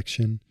ball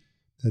section.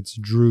 That's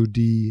Drew,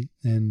 D,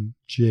 and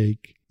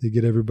Jake. They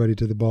get everybody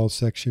to the ball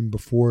section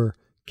before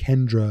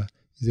Kendra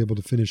is able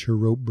to finish her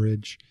rope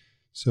bridge.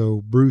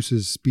 So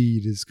Bruce's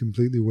speed is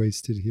completely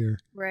wasted here.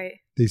 Right.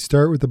 They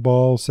start with the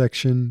ball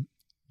section.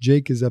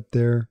 Jake is up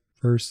there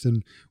first.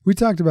 And we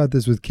talked about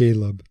this with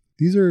Caleb.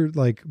 These are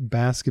like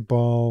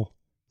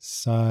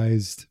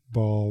basketball-sized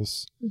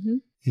balls. Mm-hmm.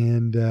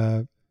 And,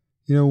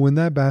 when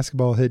that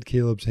basketball hit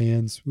Caleb's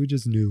hands, we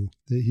just knew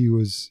that he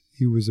was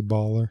a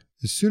baller.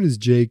 As soon as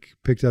Jake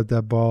picked up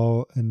that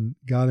ball and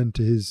got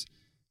into his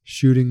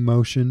shooting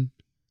motion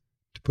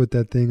to put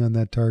that thing on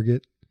that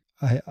target,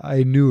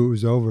 I knew it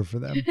was over for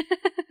them.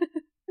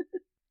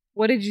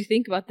 What did you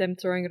think about them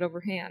throwing it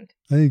overhand?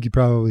 I think you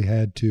probably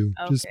had to,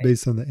 just Okay.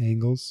 based on the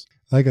angles.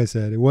 Like I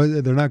said,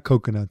 they're not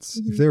coconuts.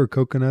 Mm-hmm. If they were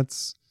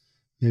coconuts,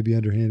 maybe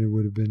underhanded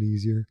would have been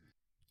easier.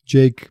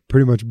 Jake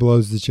pretty much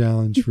blows the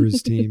challenge for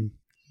his team.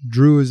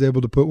 Drew is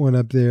able to put one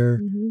up there.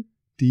 Mm-hmm.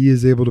 Dee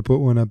is able to put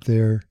one up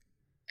there.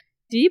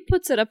 Dee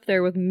puts it up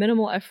there with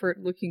minimal effort,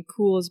 looking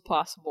cool as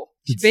possible.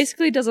 She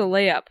basically does a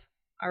layup.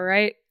 All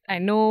right? I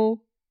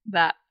know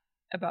that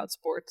about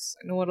sports.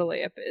 I know what a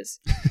layup is.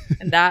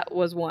 And that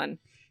was one.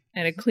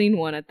 And a clean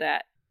one at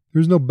that.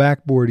 There's no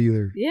backboard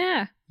either.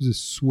 Yeah. It was a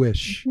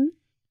swish. Mm-hmm.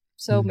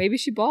 So maybe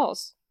she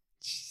balls.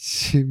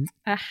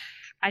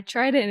 I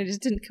tried it and it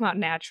just didn't come out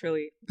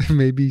naturally.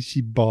 Maybe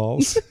she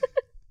balls.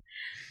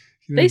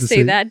 They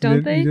say that,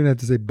 don't they? You don't have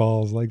to say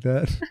balls like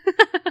that.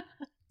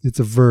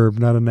 It's a verb,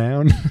 not a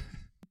noun.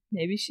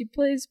 Maybe she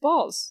plays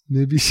balls.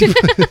 Maybe she...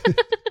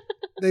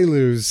 They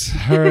lose.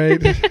 All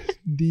right.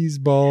 These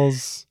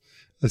balls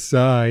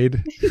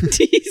aside.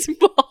 These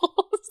balls.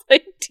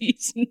 Like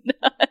these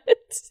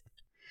nuts.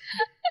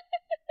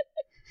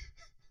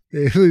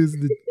 They lose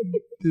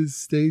this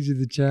stage of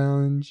the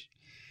challenge.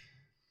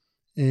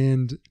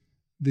 And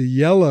the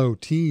yellow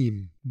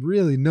team,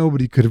 really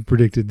nobody could have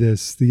predicted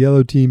this. The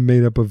yellow team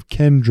made up of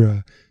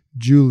Kendra,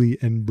 Julie,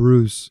 and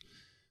Bruce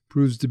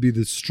proves to be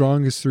the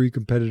strongest three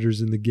competitors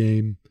in the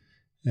game,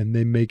 and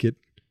they make it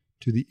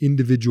to the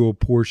individual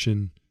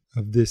portion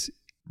of this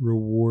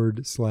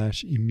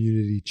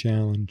reward/immunity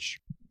challenge.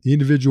 The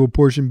individual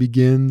portion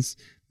begins.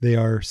 They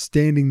are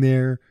standing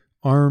there,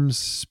 arms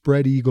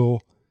spread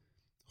eagle,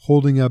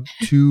 holding up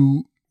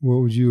two, what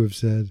would you have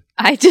said?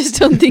 I just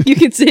don't think you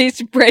can say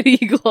spread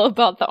eagle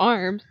about the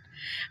arms.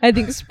 I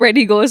think spread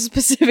eagle is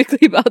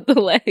specifically about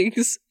the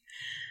legs.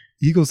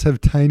 Eagles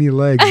have tiny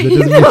legs. That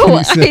doesn't make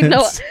any sense. I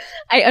know.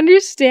 I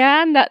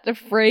understand that the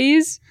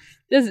phrase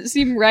doesn't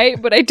seem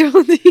right, but I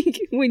don't think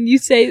when you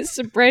say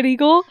spread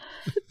eagle,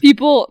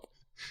 people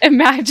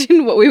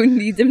imagine what we would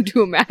need them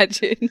to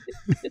imagine.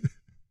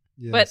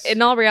 Yes. But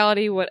in all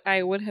reality, what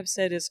I would have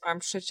said is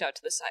arms stretched out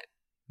to the side.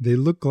 They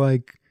look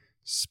like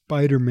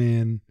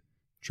Spider-Man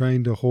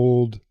trying to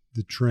hold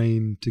the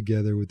train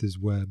together with his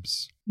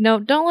webs. No,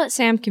 don't let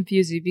Sam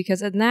confuse you,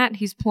 because in that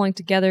he's pulling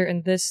together,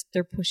 and this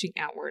they're pushing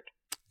outward.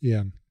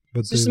 Yeah.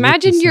 But just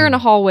imagine you're in a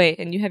hallway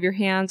and you have your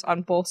hands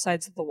on both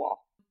sides of the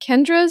wall.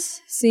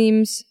 Kendra's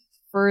seems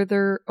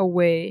further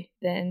away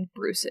than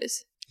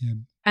Bruce's. Yeah.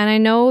 And I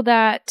know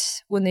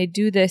that when they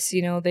do this,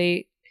 you know,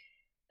 they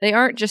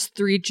aren't just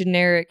three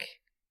generic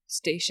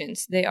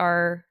stations. They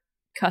are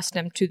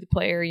custom to the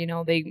player, you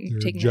know, they're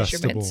take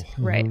measurements.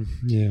 Right.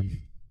 Yeah.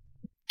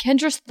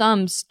 Kendra's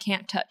thumbs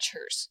can't touch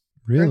hers.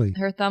 Really?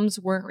 Her thumbs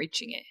weren't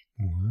reaching it.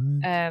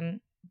 What?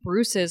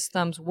 Bruce's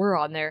thumbs were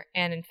on there,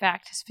 and in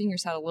fact, his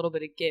fingers had a little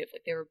bit of give,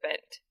 like they were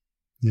bent.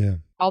 Yeah.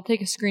 I'll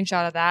take a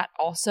screenshot of that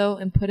also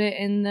and put it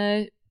in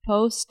the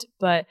post,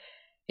 but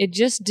it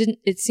just didn't,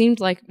 it seemed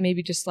like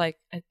maybe just like,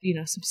 a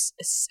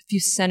few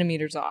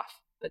centimeters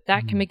off, but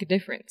that can make a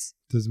difference.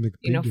 Doesn't make a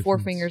big difference. 4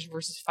 fingers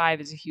versus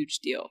 5 is a huge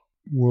deal.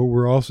 Well,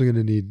 we're also going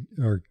to need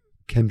our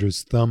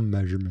Kendra's thumb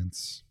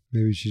measurements.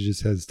 Maybe she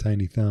just has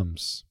tiny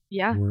thumbs.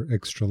 Yeah. Or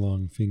extra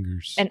long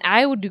fingers. And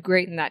I would do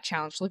great in that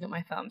challenge. Look at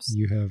my thumbs.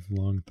 You have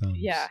long thumbs.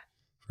 Yeah.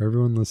 For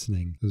everyone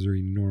listening, those are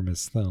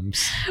enormous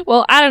thumbs.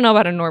 Well, I don't know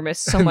about enormous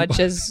so much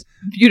as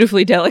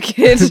beautifully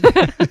delicate.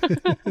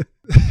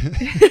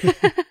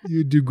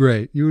 You'd do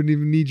great. You wouldn't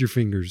even need your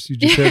fingers. You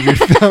just have your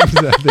thumbs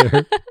out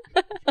there.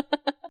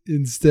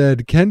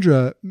 Instead,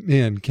 Kendra,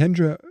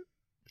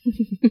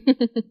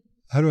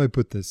 how do I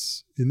put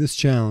this? In this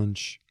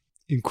challenge,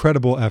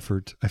 incredible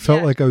effort. I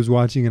felt like I was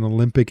watching an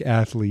Olympic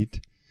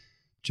athlete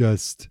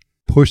just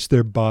push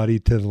their body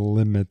to the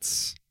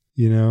limits,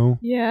 you know?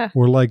 Yeah.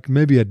 Or like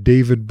maybe a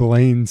David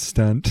Blaine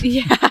stunt.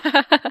 Yeah.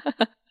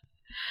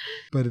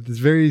 But at this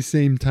very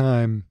same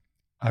time,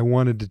 I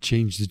wanted to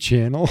change the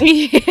channel.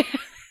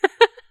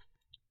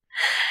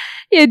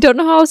 Yeah, don't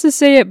know how else to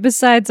say it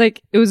besides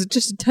like it was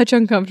just a touch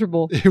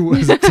uncomfortable. It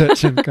was a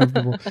touch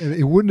uncomfortable. And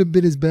it wouldn't have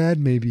been as bad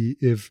maybe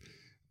if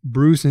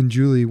Bruce and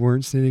Julie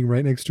weren't standing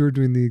right next to her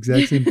doing the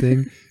exact same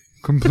thing,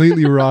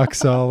 completely rock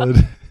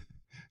solid.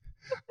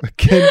 But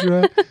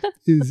Kendra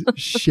is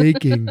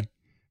shaking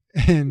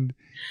and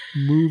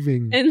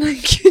moving. And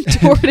like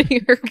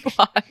contorting her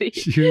body.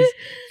 She was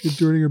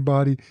contorting her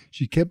body.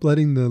 She kept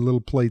letting the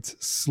little plates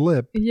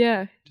slip.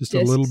 Yeah. Just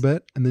a little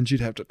bit. And then she'd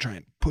have to try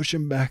and push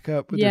them back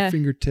up with her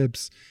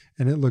fingertips.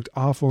 And it looked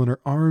awful. And her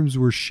arms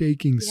were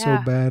shaking so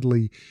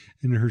badly.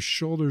 And her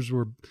shoulders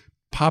were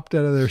popped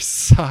out of their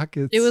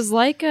sockets. It was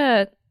like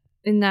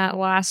in that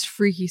last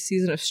freaky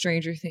season of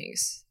Stranger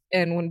Things.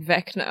 And when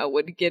Vecna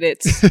would get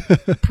its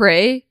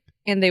prey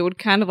and they would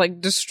kind of like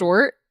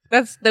distort.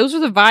 Those were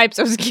the vibes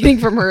I was getting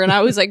from her. And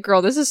I was like,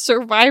 girl, this is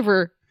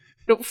Survivor.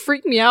 Don't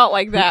freak me out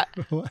like that.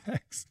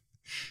 Relax.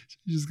 She's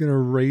just going to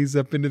raise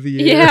up into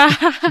the air.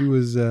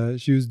 Yeah.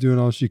 She was doing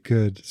all she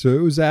could. So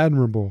it was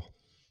admirable.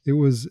 It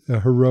was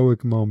a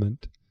heroic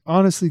moment.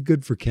 Honestly,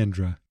 good for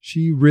Kendra.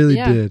 She really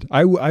did.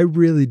 I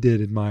really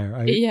did admire.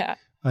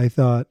 I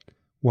thought,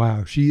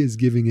 wow, she is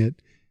giving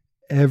it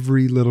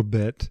every little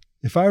bit.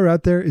 If I were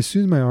out there, as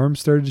soon as my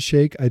arms started to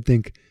shake, I'd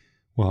think,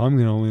 well, I'm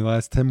going to only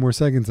last 10 more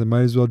seconds. I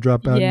might as well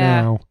drop out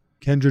now.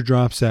 Kendra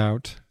drops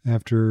out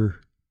after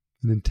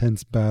an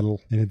intense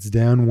battle, and it's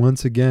down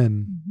once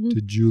again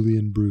to Julie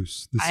and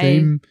Bruce. The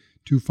same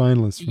two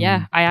finalists.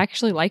 I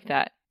actually like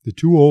that. The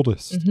two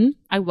oldest. Mm-hmm.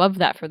 I love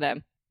that for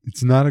them.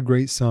 It's not a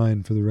great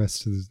sign for the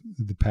rest of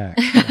the pack.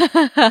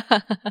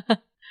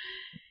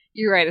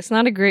 You're right. It's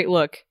not a great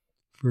look.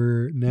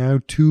 For now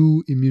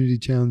 2 immunity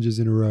challenges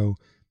in a row,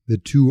 the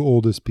 2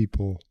 oldest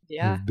people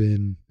have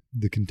been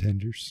the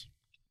contenders.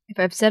 If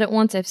I've said it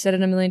once, I've said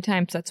it a million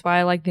times. That's why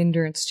I like the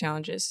endurance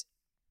challenges.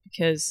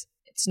 Because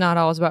it's not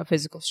always about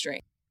physical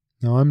strength.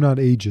 Now, I'm not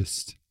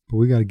ageist, but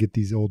we got to get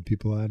these old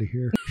people out of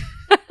here.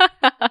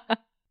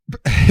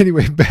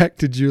 Anyway, back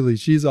to Julie.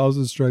 She's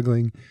also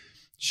struggling.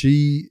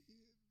 She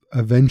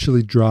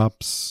eventually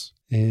drops,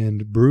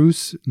 and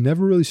Bruce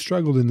never really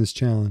struggled in this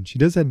challenge.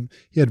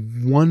 He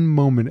had one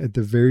moment at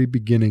the very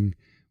beginning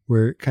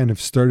where it kind of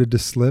started to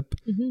slip,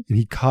 and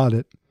he caught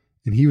it,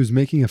 and he was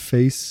making a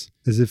face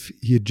as if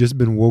he had just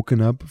been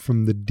woken up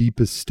from the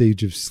deepest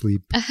stage of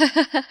sleep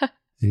and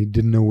he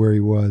didn't know where he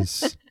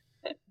was.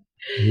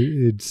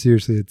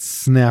 Seriously, it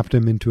snapped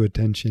him into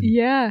attention.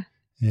 Yeah.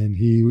 And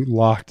he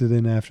locked it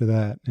in after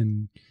that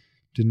and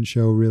didn't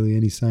show really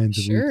any signs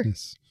of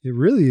weakness. It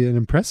really an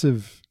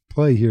impressive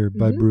play here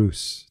by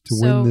Bruce to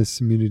win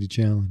this immunity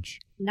challenge.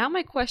 Now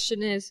my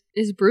question is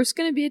Bruce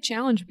going to be a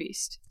challenge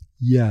beast?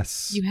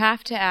 Yes. You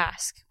have to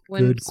ask.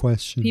 Good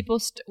question.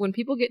 When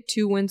people get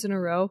 2 wins in a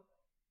row,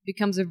 it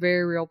becomes a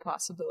very real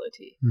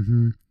possibility.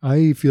 Mm-hmm.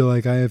 I feel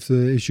like I have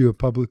to issue a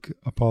public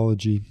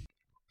apology.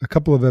 A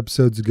couple of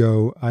episodes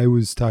ago, I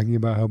was talking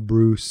about how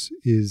Bruce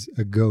is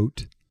a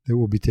goat that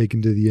will be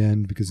taken to the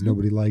end because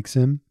nobody likes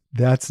him.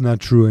 That's not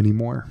true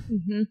anymore.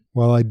 Mm-hmm.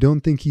 While I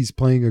don't think he's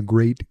playing a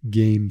great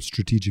game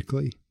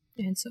strategically.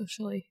 And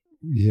socially.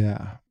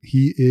 Yeah.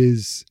 He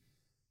is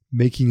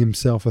making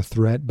himself a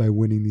threat by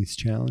winning these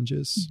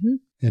challenges. Mm-hmm.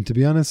 And to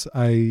be honest,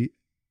 I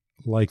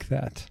like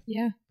that.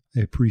 Yeah. I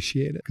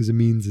appreciate it because it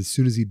means as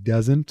soon as he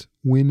doesn't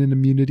win an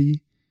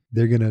immunity,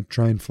 they're going to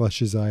try and flush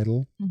his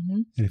idol.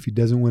 Mm-hmm. And if he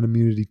doesn't win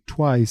immunity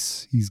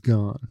twice, he's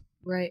gone.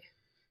 Right.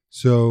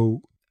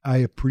 So I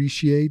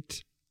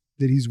appreciate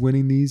that he's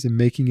winning these and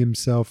making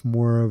himself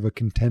more of a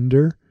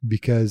contender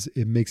because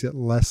it makes it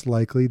less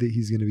likely that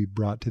he's going to be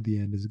brought to the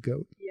end as a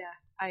goat. Yeah,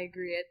 I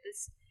agree.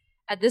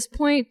 At this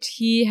point,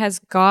 he has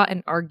got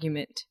an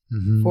argument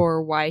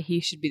for why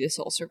he should be the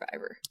sole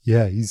survivor.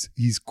 Yeah,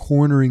 he's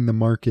cornering the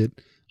market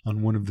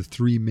on one of the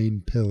 3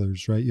 main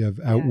pillars, right? You have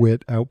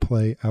outwit,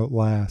 outplay,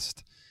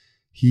 outlast.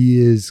 He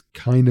is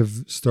kind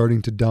of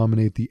starting to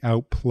dominate the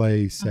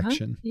outplay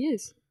section. He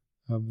is.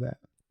 Of that.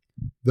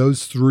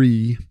 Those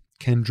 3,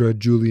 Kendra,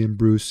 Julie, and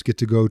Bruce, get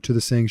to go to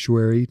the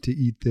sanctuary to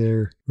eat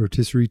their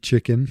rotisserie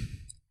chicken.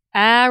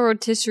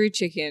 Rotisserie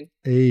chicken.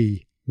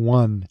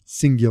 One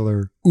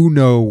singular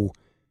uno.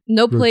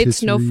 No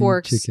plates, no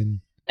forks.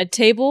 Chicken. A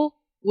table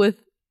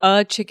with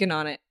a chicken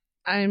on it.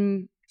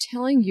 I'm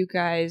telling you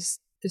guys,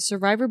 the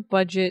Survivor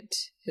budget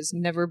has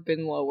never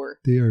been lower.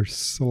 They are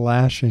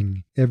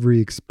slashing every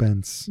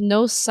expense.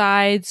 No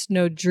sides,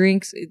 no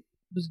drinks. It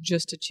was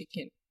just a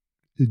chicken.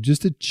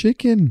 Just a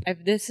chicken.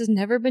 This has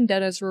never been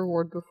done as a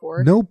reward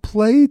before. No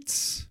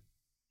plates.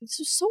 This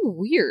is so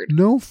weird.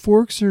 No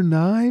forks or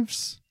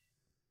knives.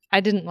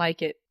 I didn't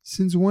like it.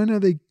 Since when are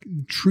they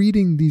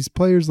treating these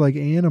players like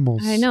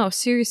animals? I know,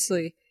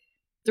 seriously.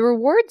 The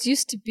rewards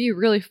used to be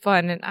really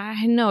fun, and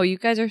I know you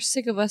guys are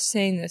sick of us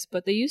saying this,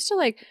 but they used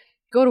to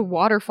go to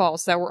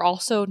waterfalls that were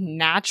also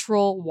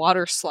natural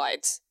water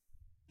slides.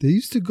 They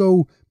used to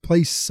go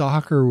play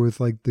soccer with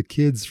the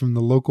kids from the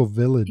local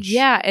village.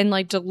 Yeah, and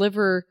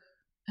deliver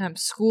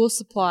school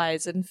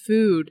supplies and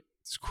food.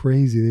 It's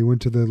crazy. They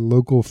went to the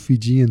local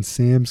Fijian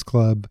Sam's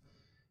Club,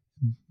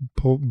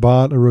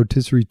 bought a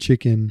rotisserie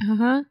chicken,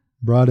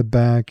 brought it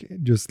back,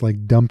 just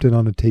dumped it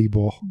on a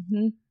table.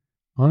 Mm-hmm.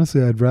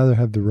 Honestly, I'd rather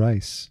have the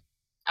rice.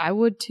 I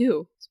would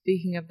too,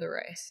 speaking of the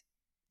rice.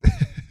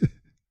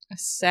 A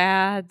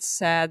sad,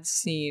 sad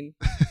scene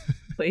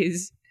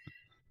plays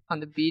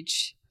on the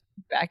beach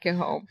back at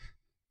home.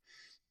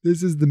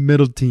 This is the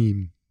middle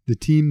team. The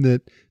team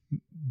that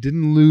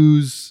didn't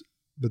lose,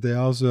 but they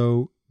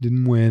also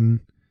didn't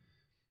win.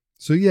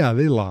 So yeah,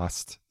 they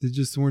lost. They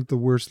just weren't the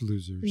worst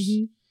losers.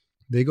 Mm-hmm.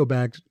 They go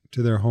back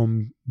to their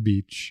home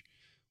beach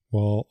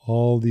while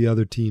all the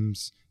other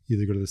teams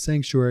either go to the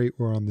sanctuary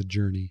or on the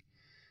journey.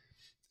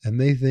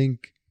 And they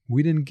think,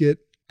 we didn't get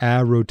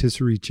a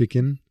rotisserie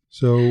chicken,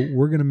 so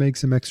we're going to make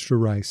some extra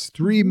rice.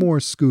 3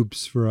 more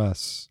scoops for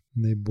us.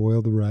 And they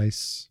boil the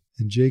rice.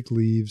 And Jake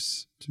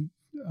leaves.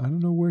 I don't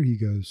know where he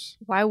goes.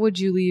 Why would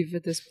you leave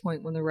at this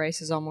point when the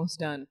rice is almost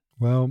done?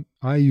 Well,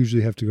 I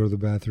usually have to go to the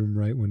bathroom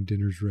right when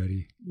dinner's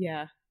ready.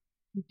 Yeah,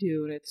 you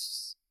do. And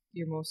it's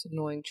your most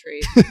annoying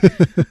trait.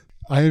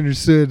 I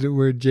understood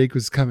where Jake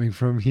was coming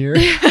from here.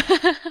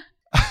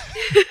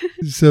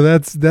 So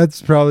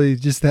that's probably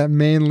just that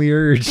manly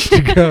urge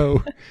to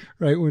go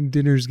right when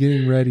dinner's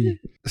getting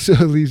ready. So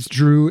it leaves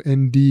Drew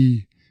and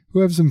Dee, who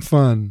have some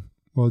fun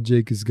while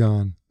Jake is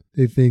gone.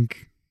 They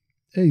think,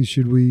 hey,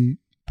 should we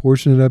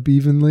portion it up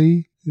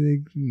evenly? They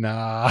think,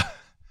 nah,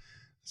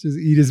 let's just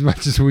eat as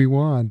much as we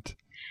want.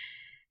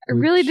 I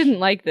really didn't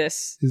like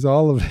this. Is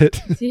all of it.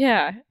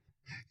 Yeah.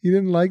 You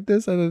didn't like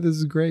this? I thought this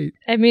was great.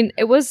 I mean,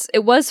 it was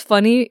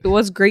funny. It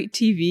was great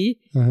TV.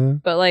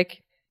 But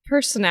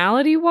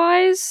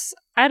personality-wise,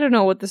 I don't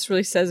know what this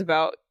really says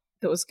about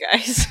those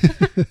guys.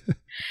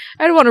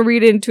 I don't want to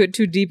read into it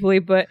too deeply,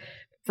 but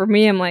for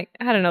me, I'm I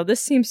don't know.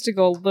 This seems to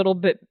go a little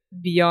bit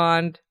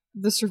beyond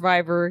the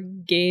Survivor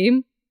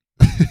game.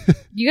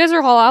 You guys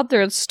are all out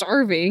there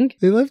starving.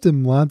 They left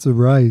him lots of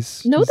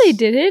rice. No, they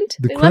didn't.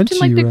 They left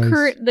him the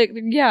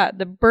rice.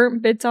 The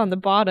burnt bits on the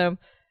bottom.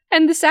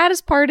 And the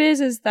saddest part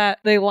is that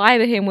they lie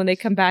to him when they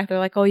come back. They're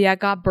like, oh yeah, it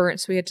got burnt,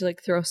 so we had to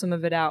throw some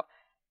of it out.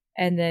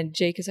 And then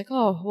Jake is like,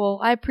 oh, well,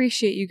 I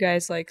appreciate you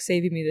guys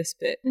saving me this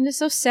bit. And it's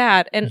so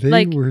sad. And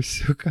they were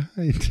so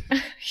kind.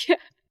 Yeah.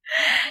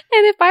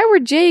 And if I were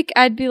Jake,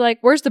 I'd be like,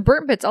 where's the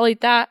burnt bits? I'll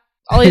eat that.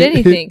 I'll eat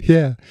anything.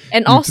 Yeah.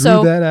 And You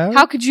also, threw that out?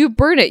 how could you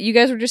burn it? You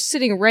guys were just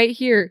sitting right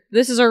here.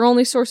 This is our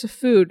only source of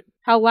food.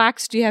 How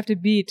lax do you have to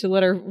be to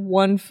let our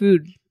one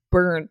food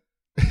burn?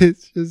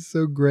 It's just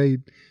so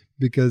great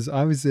because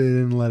obviously they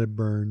didn't let it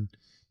burn.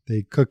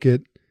 They cook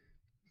it.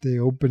 They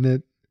open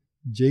it.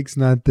 Jake's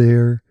not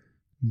there.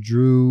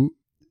 Drew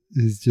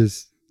is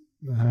just,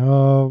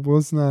 well,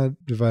 it's not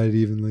divided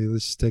evenly.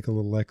 Let's just take a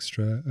little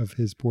extra of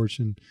his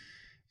portion.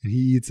 And he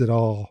eats it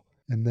all.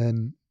 And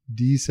then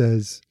Dee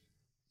says,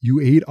 you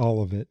ate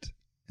all of it.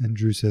 And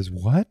Drew says,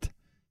 what?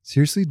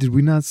 Seriously? Did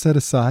we not set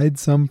aside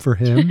some for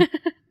him? What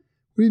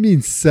do you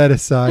mean set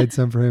aside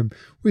some for him?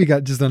 We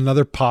got just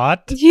another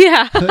pot?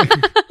 Yeah.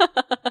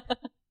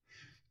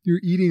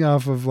 You're eating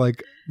off of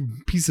like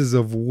pieces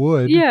of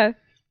wood. Yeah.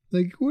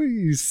 Like, what are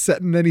you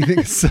setting anything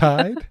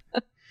aside?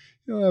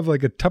 You don't have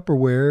like a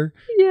Tupperware.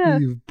 Yeah.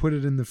 You put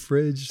it in the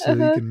fridge so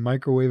you can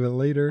microwave it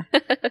later.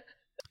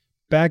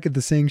 Back at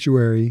the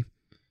sanctuary,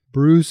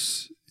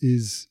 Bruce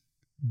is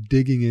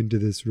digging into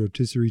this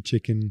rotisserie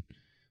chicken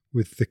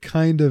with the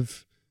kind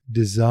of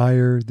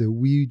desire that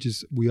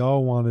we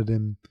all wanted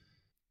him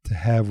to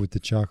have with the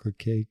chocolate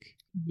cake.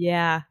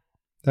 Yeah.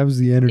 That was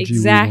the energy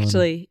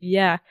exactly.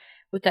 Yeah.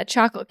 With that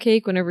chocolate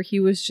cake, whenever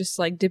he was just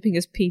like dipping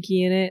his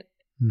pinky in it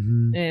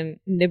and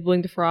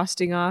nibbling the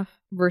frosting off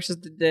versus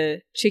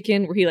the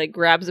chicken where he like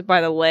grabs it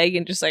by the leg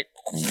and just like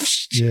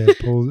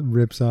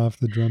rips off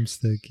the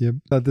drumstick. Yep.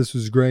 Thought this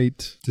was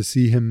great to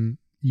see him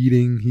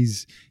eating.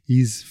 He's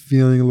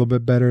feeling a little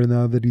bit better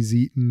now that he's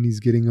eaten. He's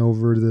getting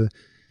over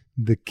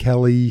the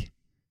Kelly,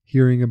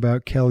 hearing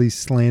about Kelly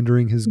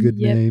slandering his good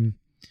name.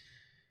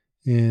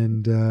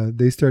 And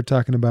they start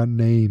talking about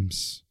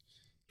names.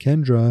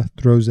 Kendra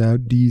throws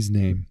out Dee's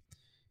name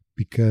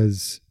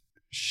because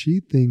she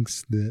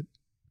thinks that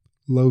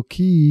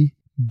low-key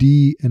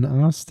Dee and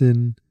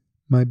Austin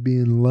might be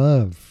in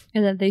love.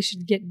 And that they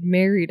should get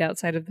married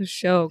outside of the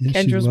show. Yeah,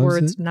 Kendra's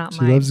words, not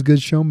mine. She loves a good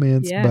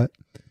showmance, but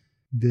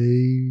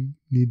they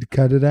need to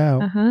cut it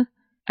out.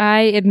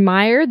 I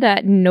admire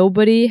that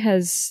nobody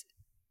has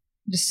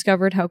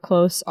discovered how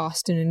close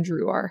Austin and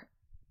Drew are.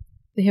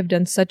 They have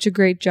done such a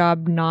great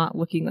job not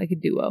looking like a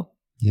duo.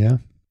 Yeah.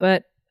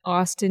 But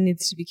Austin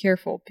needs to be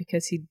careful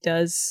because he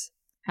does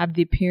have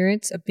the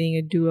appearance of being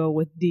a duo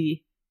with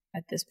Dee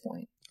at this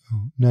point.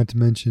 Oh, not to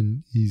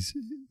mention he's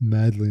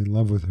madly in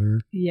love with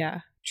her.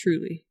 Yeah,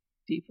 truly,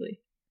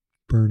 deeply.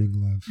 Burning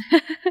love.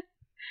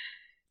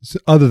 So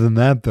other than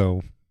that,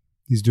 though,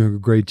 he's doing a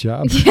great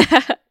job.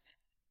 Yeah.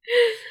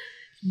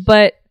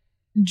 But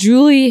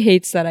Julie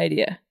hates that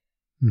idea.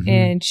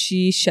 And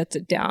she shuts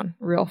it down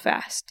real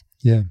fast.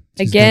 Yeah.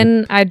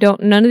 Again,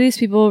 none of these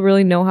people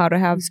really know how to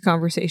have these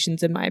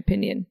conversations, in my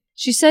opinion.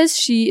 She says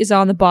she is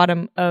on the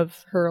bottom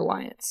of her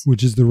alliance.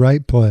 Which is the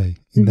right play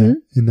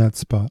in that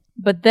spot.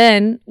 But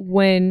then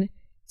when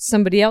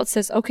somebody else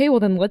says, okay,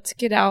 well then let's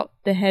get out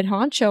the head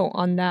honcho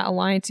on that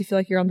alliance you feel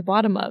like you're on the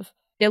bottom of,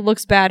 it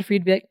looks bad for you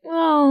to be like,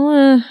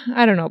 well,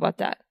 I don't know about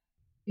that.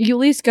 You at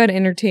least got to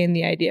entertain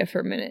the idea for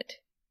a minute.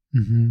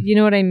 You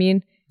know what I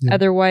mean? Yeah.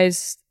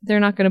 Otherwise, they're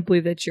not going to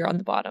believe that you're on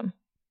the bottom.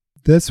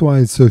 That's why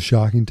it's so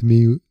shocking to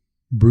me,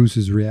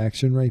 Bruce's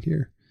reaction right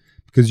here.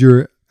 Because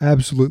you're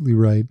absolutely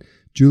right.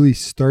 Julie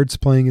starts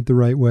playing it the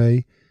right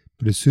way,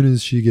 but as soon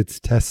as she gets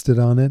tested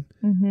on it,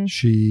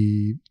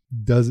 she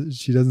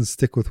doesn't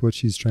stick with what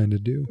she's trying to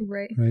do.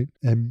 Right.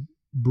 And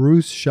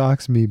Bruce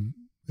shocks me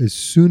as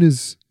soon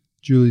as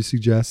Julie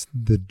suggests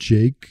that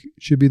Jake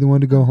should be the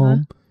one to go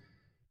home.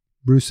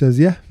 Bruce says,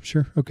 yeah,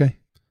 sure. Okay.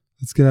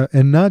 Let's get out.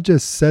 And not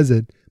just says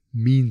it,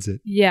 means it.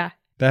 Yeah.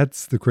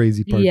 That's the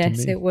crazy part to me.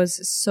 Yes, it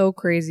was so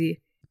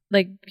crazy.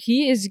 Like,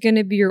 he is going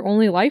to be your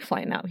only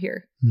lifeline out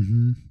here.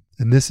 And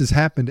this has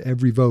happened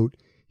every vote.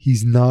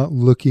 He's not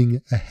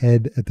looking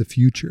ahead at the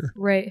future.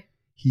 Right.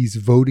 He's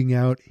voting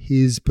out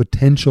his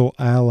potential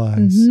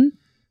allies.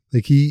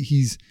 Like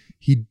he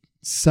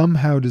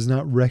somehow does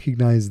not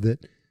recognize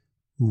that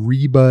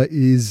Reba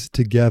is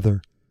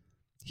together.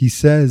 He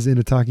says in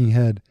a talking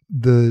head,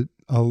 the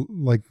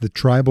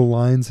tribal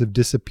lines have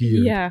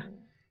disappeared. Yeah.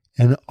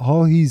 And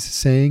all he's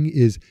saying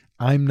is,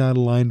 I'm not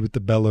aligned with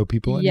the Bello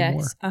people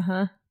anymore.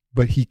 Yes,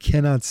 But he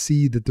cannot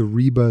see that the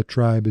Reba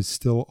tribe is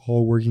still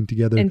all working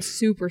together. And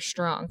super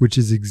strong. Which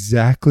is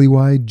exactly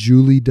why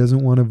Julie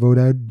doesn't want to vote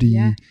out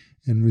Dee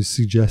and was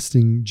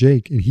suggesting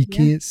Jake. And he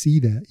can't see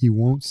that. He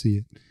won't see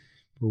it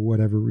for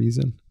whatever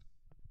reason.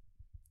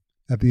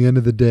 At the end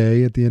of the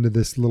day, at the end of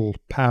this little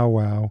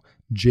powwow,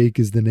 Jake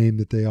is the name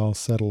that they all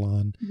settle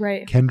on.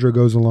 Right. Kendra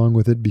goes along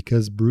with it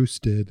because Bruce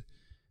did.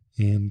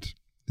 And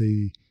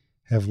they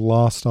have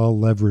lost all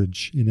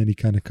leverage in any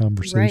kind of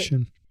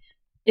conversation.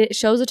 Right. It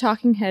shows a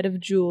talking head of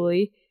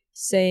Julie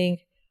saying,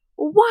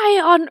 why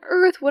on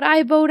earth would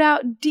I vote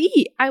out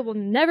Dee? I will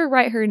never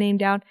write her name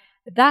down.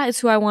 That is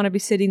who I want to be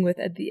sitting with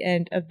at the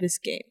end of this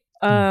game.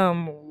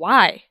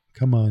 Why?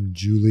 Come on,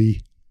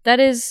 Julie. That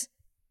is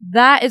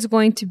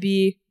going to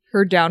be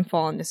her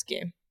downfall in this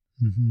game.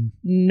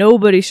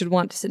 Nobody should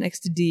want to sit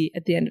next to Dee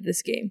at the end of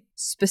this game.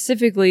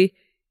 Specifically,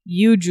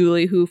 you,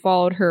 Julie, who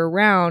followed her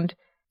around,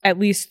 at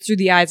least through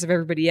the eyes of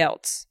everybody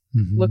else.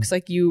 Mm-hmm. Looks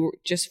like you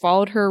just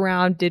followed her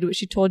around, did what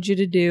she told you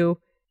to do.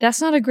 That's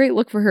not a great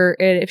look for her.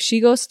 And if she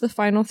goes to the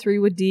final 3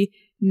 with D,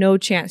 no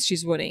chance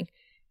she's winning.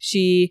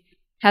 She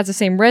has the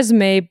same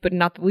resume, but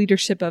not the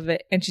leadership of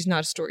it, and she's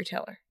not a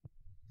storyteller.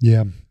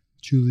 Yeah,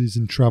 Julie's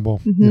in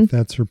trouble if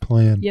that's her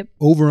plan. Yep.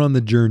 Over on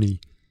the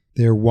journey,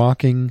 they're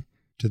walking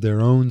to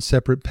their own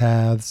separate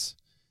paths.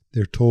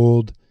 They're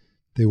told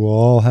they will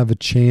all have a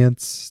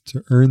chance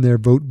to earn their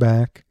vote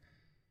back.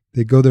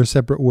 They go their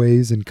separate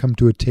ways and come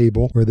to a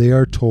table where they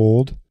are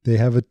told they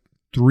have a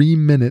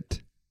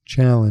 3-minute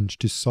challenge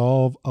to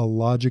solve a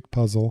logic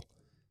puzzle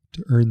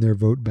to earn their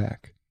vote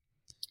back.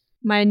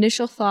 My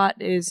initial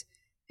thought is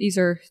these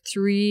are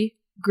 3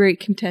 great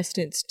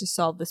contestants to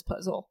solve this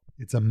puzzle.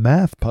 It's a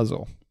math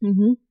puzzle.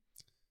 Mm-hmm.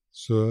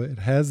 So it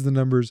has the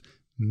numbers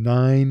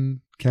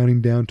 9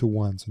 counting down to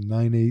 1. So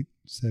 9, 8,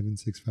 7,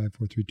 6, 5,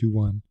 4, 3, 2,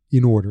 1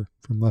 in order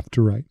from left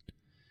to right.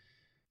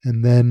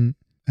 And then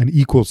an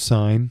equal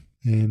sign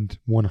and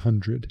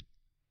 100.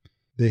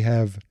 They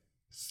have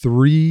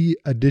 3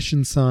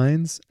 addition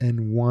signs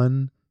and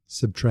 1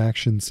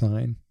 subtraction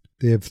sign.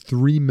 They have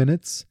 3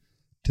 minutes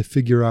to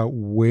figure out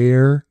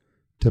where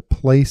to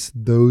place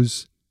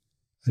those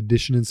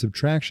addition and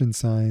subtraction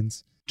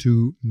signs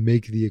to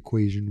make the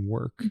equation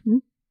work. Mm-hmm.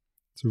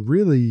 It's a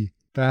really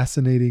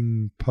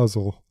fascinating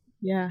puzzle.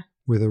 Yeah.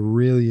 With a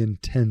really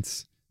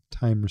intense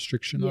time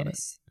restriction on it.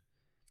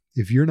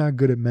 If you're not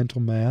good at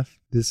mental math,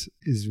 this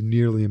is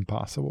nearly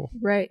impossible.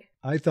 Right.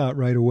 I thought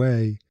right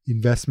away,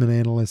 investment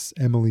analyst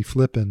Emily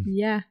Flippin.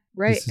 Yeah,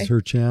 right. This is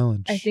her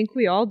challenge. I think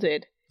we all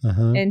did.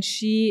 Uh-huh. And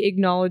she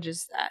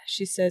acknowledges that.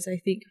 She says,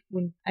 I think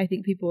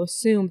people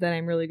assume that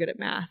I'm really good at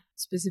math,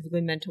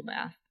 specifically mental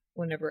math,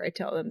 whenever I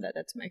tell them that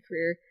that's my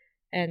career.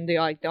 And the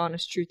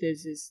honest truth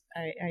is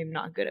I'm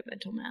not good at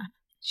mental math.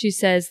 She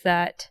says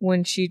that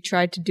when she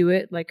tried to do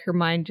it, like her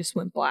mind just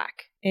went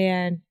black.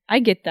 And I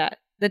get that.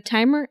 The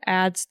timer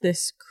adds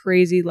this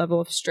crazy level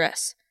of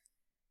stress.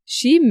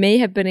 She may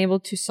have been able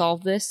to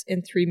solve this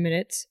in 3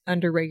 minutes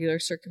under regular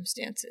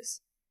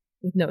circumstances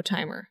with no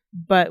timer.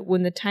 But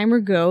when the timer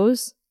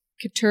goes,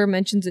 Couture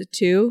mentions it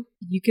too,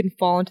 you can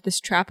fall into this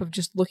trap of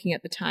just looking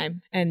at the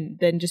time and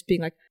then just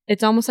being like,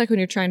 it's almost like when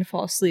you're trying to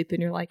fall asleep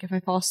and you're like, if I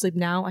fall asleep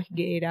now, I can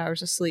get 8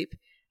 hours of sleep.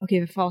 Okay,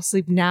 if I fall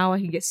asleep now, I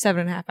can get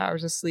 7.5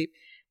 hours of sleep.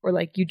 Or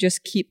like you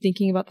just keep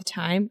thinking about the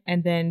time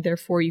and then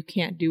therefore you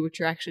can't do what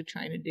you're actually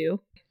trying to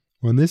do.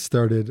 When this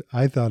started,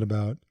 I thought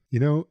about,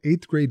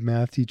 8th grade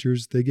math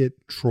teachers, they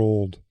get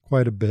trolled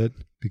quite a bit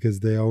because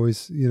they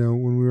always,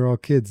 when we were all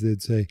kids,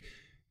 they'd say,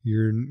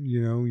 you're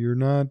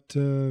not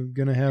going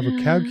to have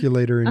a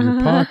calculator in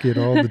your pocket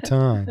all the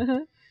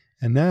time.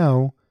 And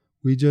now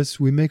we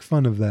make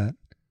fun of that.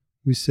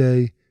 We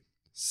say,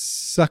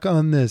 suck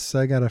on this.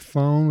 I got a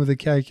phone with a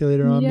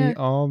calculator on me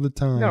all the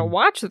time. You got a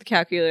watch with a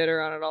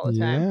calculator on it all the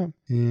time.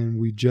 Yeah. And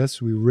we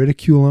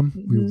ridicule them.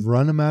 Mm-hmm. We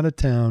run them out of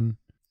town.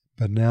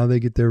 But now they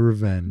get their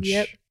revenge.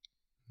 Yep.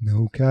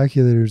 No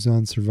calculators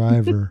on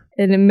Survivor.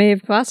 And it may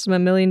have cost them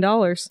 $1 million.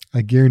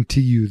 I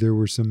guarantee you there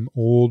were some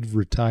old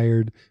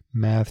retired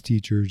math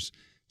teachers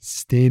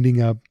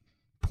standing up,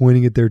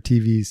 pointing at their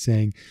TVs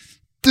saying,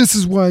 this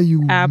is why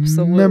you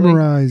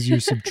memorize your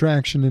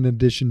subtraction and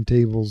addition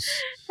tables.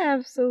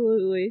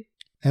 Absolutely.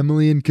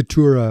 Emily and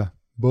Couture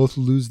both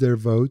lose their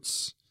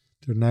votes.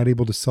 They're not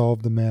able to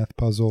solve the math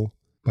puzzle.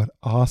 But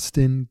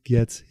Austin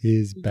gets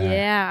his back.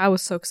 Yeah, I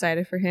was so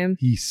excited for him.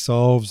 He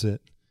solves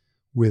it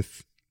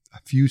with a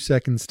few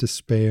seconds to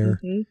spare.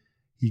 Mm-hmm.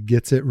 He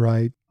gets it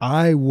right.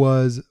 I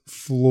was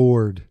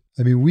floored.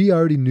 I mean, we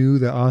already knew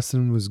that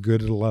Austin was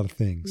good at a lot of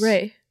things.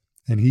 Right.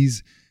 And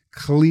he's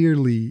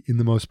clearly in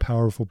the most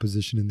powerful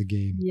position in the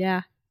game.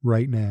 Yeah.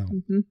 Right now.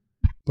 Mm-hmm.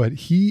 But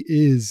he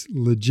is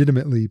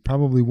legitimately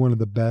probably one of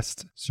the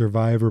best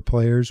Survivor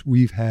players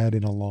we've had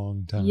in a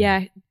long time.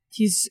 Yeah,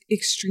 he's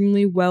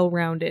extremely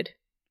well-rounded.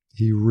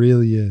 He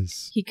really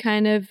is. He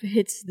kind of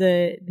hits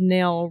the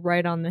nail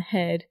right on the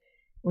head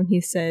when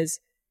he says,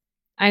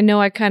 I know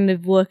I kind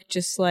of look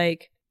just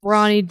like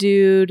brawny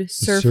dude,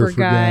 surfer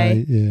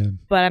guy,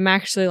 but I'm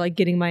actually like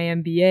getting my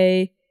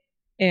MBA.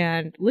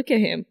 And look at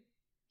him.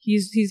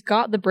 He's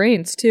got the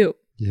brains too.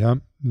 Yeah,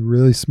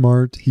 really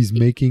smart. He's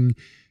making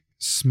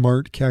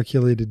smart,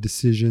 calculated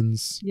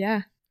decisions.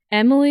 Yeah.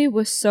 Emily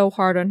was so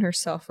hard on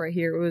herself right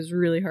here. It was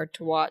really hard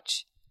to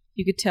watch.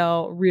 You could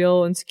tell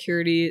real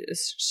insecurity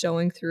is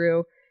showing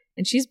through,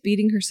 and she's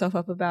beating herself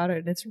up about it,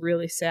 and it's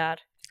really sad.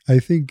 I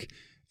think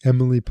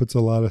Emily puts a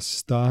lot of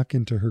stock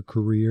into her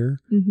career,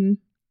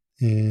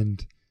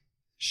 and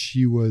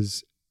she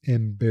was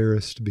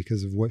embarrassed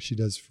because of what she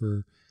does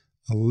for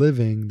a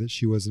living that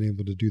she wasn't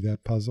able to do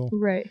that puzzle.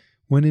 Right.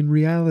 When in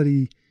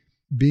reality,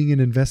 being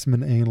an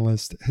investment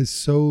analyst has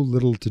so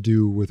little to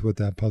do with what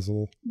that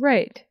puzzle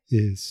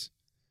is.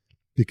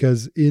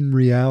 Because in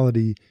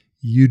reality,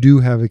 you do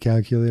have a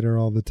calculator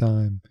all the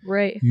time.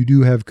 Right. You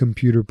do have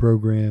computer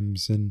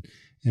programs and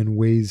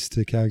ways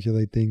to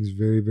calculate things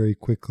very, very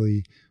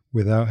quickly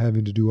without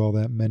having to do all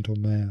that mental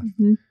math.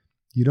 Mm-hmm.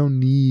 You don't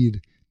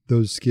need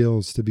those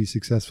skills to be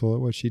successful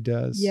at what she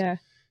does. Yeah.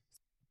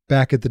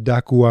 Back at the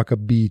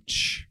Dakuaka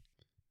beach,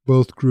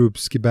 Both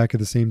groups get back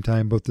at the same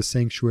time, both the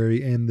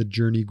sanctuary and the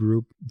journey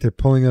group. They're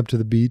pulling up to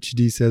the beach.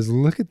 Dee says,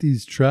 look at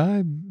these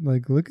tribe.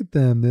 Like, look at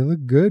them. They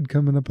look good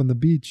coming up on the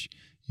beach.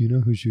 You know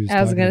who she was talking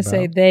about. I was going to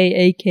say they,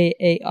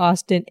 a.k.a.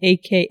 Austin,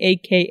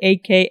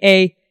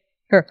 a.k.a.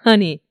 her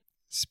honey.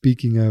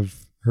 Speaking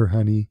of her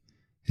honey,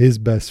 his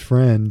best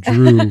friend,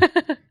 Drew,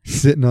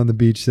 sitting on the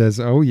beach says,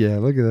 oh, yeah,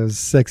 look at those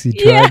sexy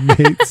tribe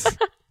mates.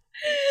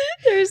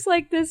 There's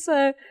like this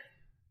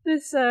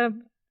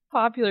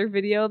popular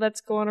video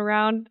that's going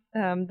around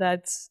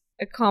that's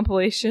a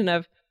compilation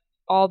of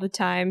all the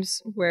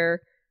times where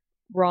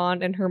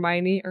Ron and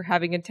Hermione are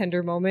having a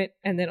tender moment,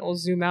 and then it'll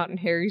zoom out and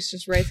Harry's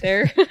just right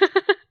there.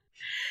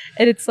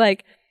 And it's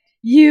like,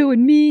 you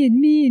and me and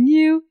me and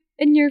you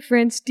and your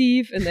friend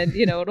Steve, and then,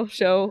 it'll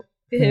show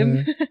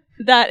him.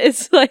 That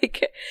is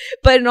like,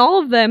 but in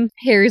all of them,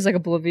 Harry's like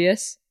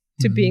oblivious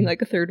to being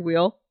like a third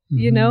wheel,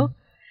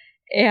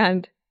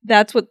 and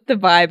that's what the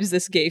vibes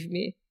this gave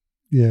me.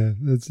 Yeah,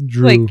 that's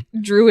Drew. Like,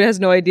 Drew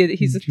has no idea that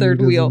he's a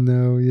third wheel.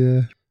 No,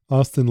 yeah.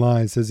 Austin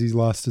lies, says he's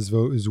lost his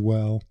vote as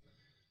well.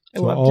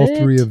 So all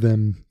three of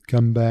them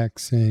come back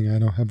saying, I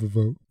don't have a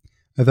vote.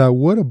 I thought,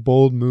 what a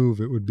bold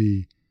move it would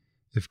be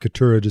if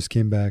Keturah just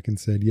came back and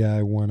said, yeah,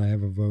 I won, I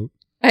have a vote.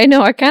 I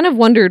know, I kind of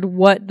wondered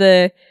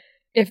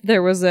if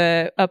there was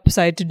a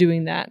upside to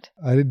doing that.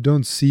 I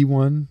don't see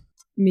one.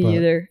 Me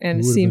either,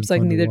 and it seems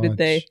like neither did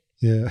they.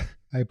 Yeah,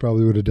 I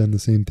probably would have done the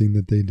same thing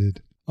that they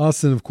did.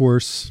 Austin, of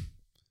course,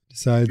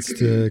 decides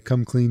to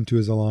come clean to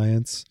his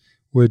alliance,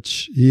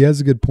 which he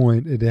has a good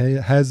point. It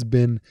has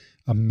been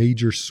a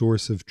major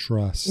source of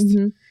trust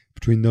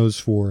between those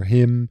four,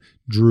 him,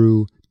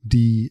 Drew,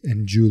 Dee,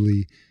 and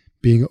Julie,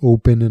 being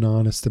open and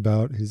honest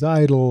about his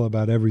idol,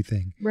 about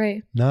everything.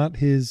 Right. Not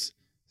his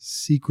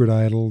secret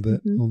idol that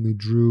only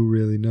Drew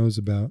really knows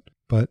about,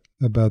 but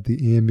about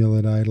the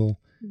amulet idol.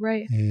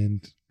 Right.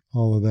 And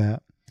all of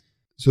that.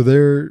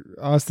 So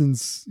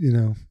Austin's,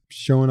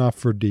 showing off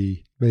for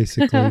Dee,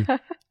 basically.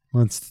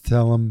 Wants to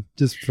tell him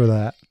just for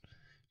that.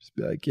 Just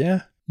be like,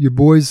 yeah, your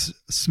boy's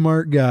a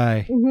smart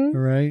guy, all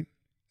right?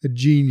 A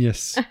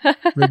genius,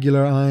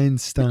 regular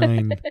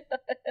Einstein.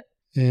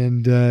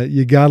 And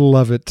you gotta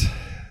love it.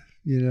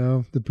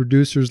 The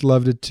producers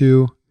loved it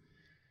too.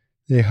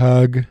 They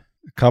hug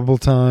a couple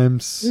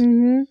times.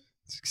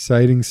 It's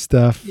exciting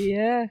stuff.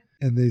 Yeah.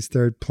 And they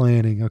start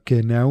planning. Okay,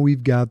 now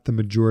we've got the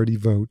majority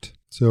vote.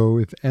 So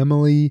if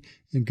Emily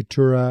and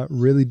Keturah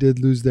really did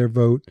lose their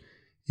vote,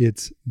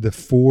 it's the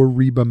 4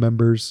 Reba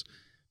members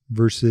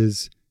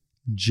versus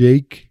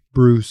Jake,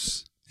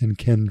 Bruce, and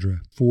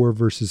Kendra. 4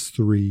 versus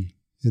 3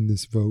 in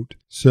this vote.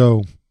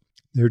 So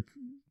they're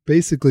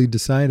basically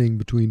deciding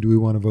between, do we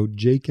want to vote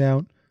Jake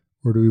out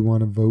or do we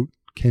want to vote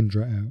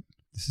Kendra out?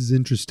 This is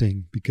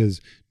interesting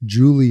because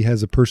Julie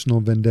has a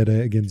personal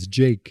vendetta against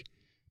Jake.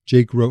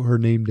 Jake wrote her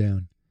name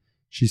down.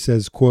 She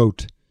says,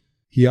 quote,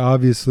 he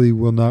obviously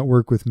will not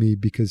work with me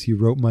because he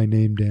wrote my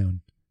name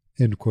down,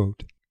 end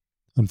quote.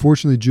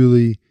 Unfortunately,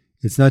 Julie,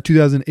 it's not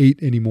 2008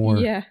 anymore.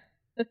 Yeah.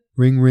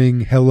 Ring,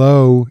 ring.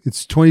 Hello.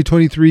 It's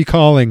 2023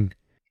 calling.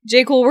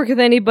 Jake will work with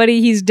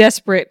anybody. He's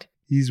desperate.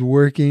 He's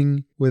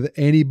working with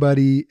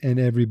anybody and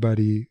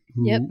everybody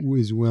who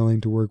is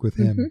willing to work with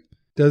him.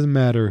 Doesn't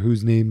matter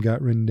whose name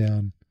got written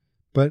down.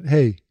 But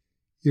hey,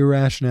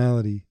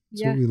 irrationality.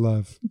 That's what we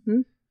love.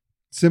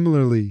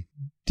 Similarly,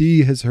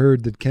 Dee has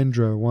heard that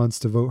Kendra wants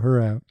to vote her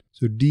out.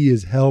 So Dee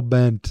is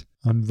hell-bent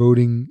on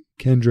voting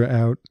Kendra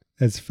out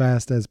as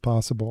fast as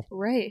possible.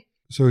 Right.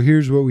 So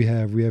here's what we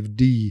have. We have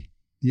Dee,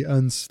 the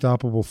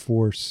unstoppable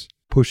force,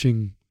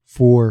 pushing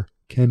for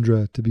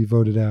Kendra to be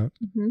voted out.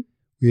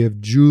 We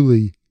have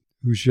Julie,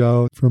 who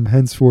shall from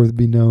henceforth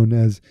be known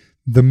as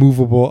the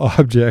movable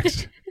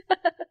object,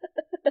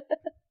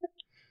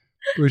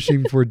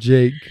 pushing for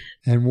Jake.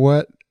 And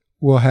what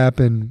will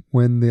happen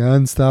when the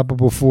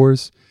unstoppable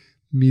force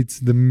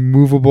meets the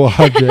movable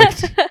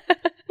object?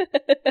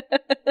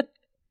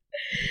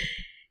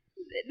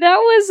 That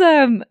was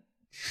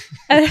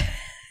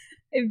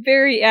a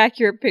very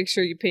accurate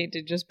picture you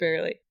painted, just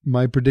barely.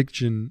 My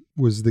prediction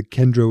was that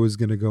Kendra was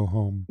going to go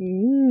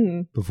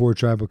home before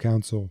Tribal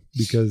Council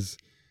because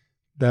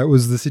that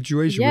was the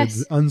situation with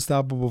the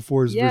unstoppable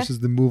force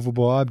versus the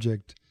movable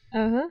object.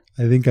 I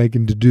think I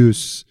can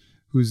deduce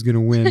who's going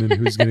to win and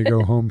who's going to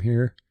go home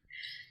here.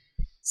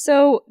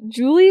 So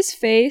Julie's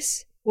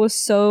face was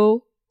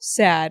so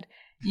sad.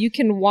 You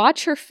can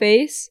watch her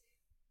face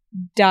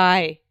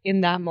die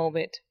in that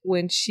moment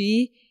when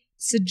she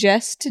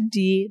suggests to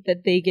Dee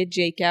that they get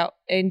Jake out,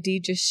 and Dee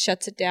just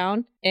shuts it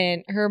down,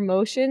 and her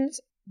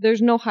emotions,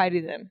 there's no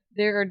hiding them.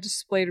 They are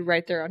displayed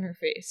right there on her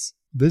face.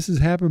 This has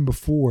happened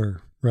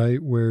before,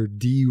 right? Where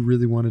Dee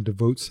really wanted to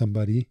vote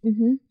somebody,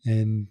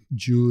 and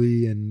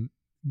Julie and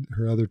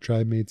her other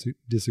tribe mates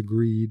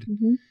disagreed,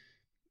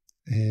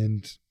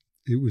 and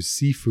it was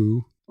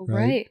Sifu,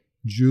 right?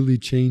 Julie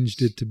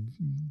changed it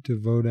to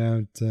vote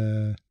out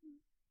the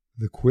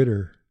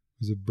quitter.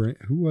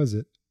 Who was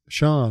it?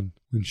 Sean.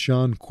 When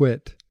Sean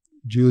quit,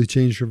 Julie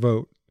changed her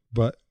vote.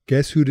 But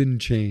guess who didn't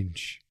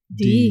change?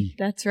 D.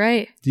 That's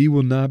right. D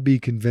will not be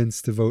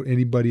convinced to vote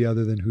anybody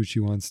other than who she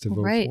wants to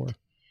vote for.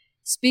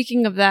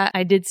 Speaking of that,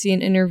 I did see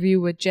an interview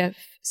with Jeff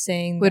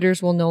saying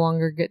quitters will no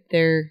longer get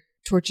their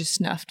torches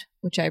snuffed,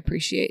 which I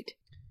appreciate.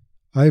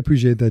 I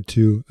appreciate that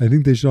too. I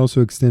think they should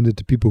also extend it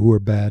to people who are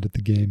bad at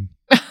the game.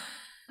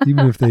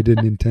 Even if they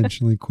didn't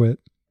intentionally quit.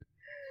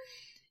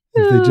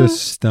 If they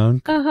just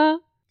stunk, I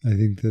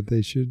think that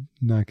they should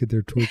not get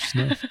their torch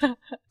snuffed.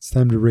 It's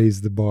time to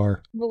raise the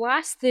bar. The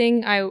last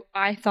thing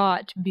I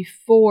thought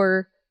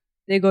before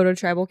they go to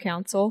tribal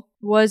council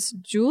was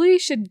Julie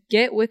should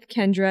get with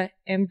Kendra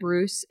and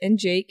Bruce and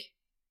Jake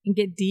and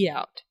get D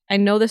out. I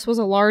know this was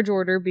a large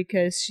order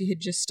because she had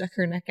just stuck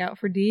her neck out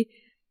for D,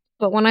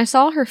 but when I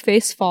saw her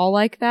face fall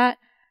like that,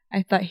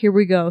 I thought, here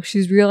we go.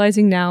 She's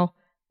realizing now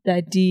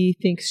that D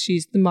thinks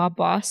she's the mob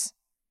boss.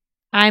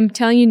 I'm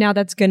telling you now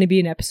that's going to be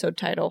an episode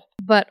title.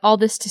 But all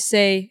this to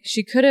say,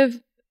 she could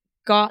have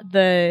got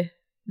the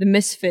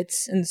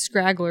Misfits and the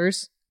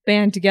Scragglers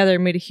band together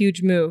and made a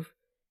huge move.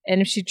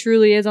 And if she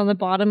truly is on the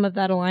bottom of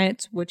that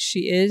alliance, which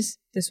she is,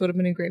 this would have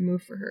been a great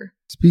move for her.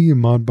 Speaking of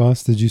Mod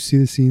Boss, did you see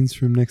the scenes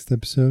from next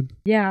episode?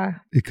 Yeah.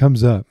 It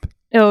comes up.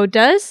 Oh, it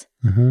does?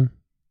 Uh-huh.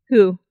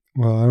 Who?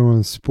 Well, I don't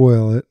want to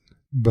spoil it,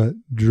 but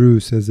Drew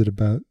says it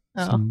about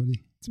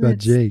somebody. It's about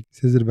Jake. He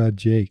says it about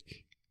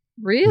Jake.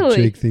 Really?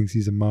 Jake thinks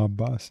he's a mob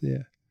boss,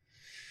 yeah.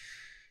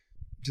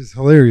 Which is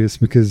hilarious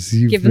because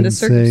you've Given been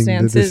saying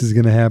that this is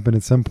going to happen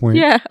at some point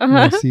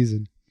last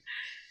season.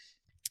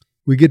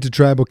 We get to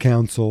Tribal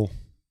Council,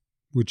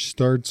 which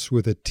starts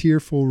with a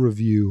tearful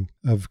review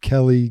of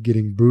Kelly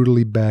getting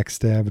brutally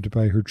backstabbed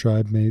by her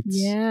tribe mates.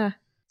 Yeah.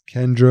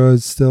 Kendra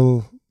is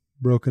still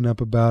broken up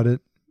about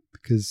it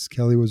because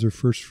Kelly was her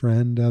first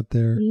friend out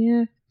there.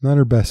 Yeah. Not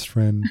her best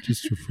friend,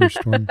 just her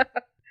first one.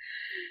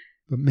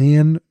 But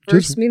man,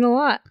 first mean a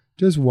lot.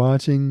 Just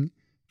watching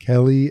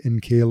Kelly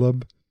and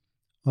Caleb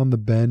on the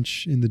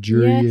bench in the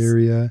jury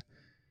area,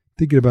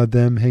 thinking about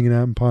them hanging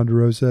out in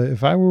Ponderosa.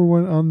 If I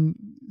were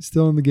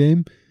still in the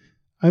game,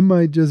 I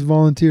might just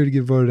volunteer to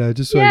get voted out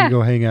just so I can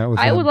go hang out with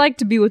them. I would like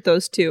to be with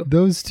those two.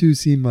 Those two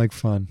seem like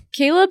fun.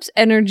 Caleb's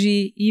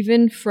energy,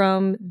 even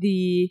from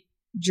the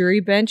jury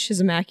bench, is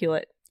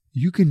immaculate.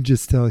 You can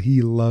just tell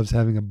he loves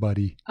having a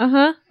buddy.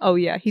 Oh,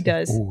 yeah, he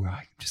does. Oh,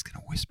 I'm just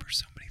going to whisper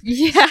somebody.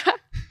 Yeah.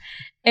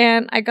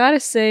 And I got to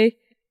say,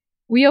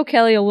 we owe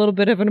Kelly a little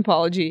bit of an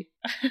apology.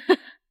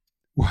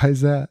 Why is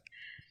that?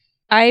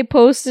 I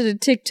posted a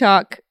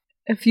TikTok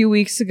a few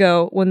weeks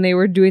ago when they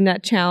were doing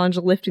that challenge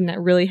of lifting that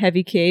really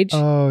heavy cage.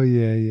 Oh,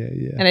 yeah.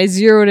 And I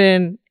zeroed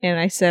in and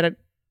I said,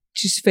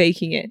 she's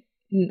faking it.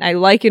 And I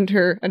likened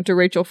her unto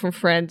Rachel from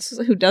Friends,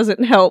 who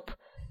doesn't help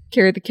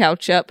carry the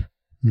couch up.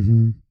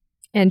 Mm-hmm.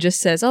 And just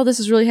says, oh, this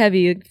is really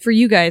heavy for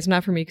you guys,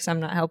 not for me because I'm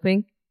not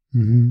helping.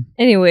 Mm-hmm.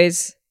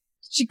 Anyways,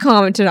 she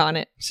commented on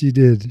it. She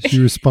did. She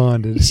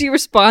responded. She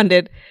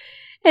responded.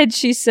 And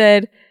she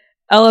said,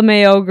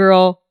 LMAO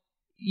girl,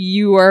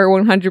 you are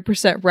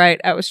 100%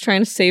 right. I was trying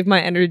to save my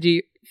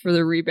energy for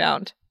the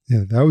rebound.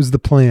 Yeah, that was the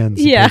plan,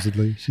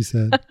 supposedly, she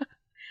said.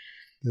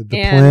 The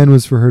plan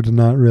was for her to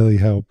not really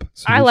help.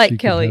 So I like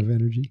Kelly. Have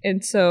energy.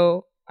 And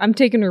so I'm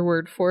taking her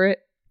word for it.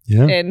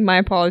 Yeah. And my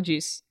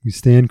apologies. We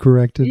stand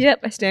corrected.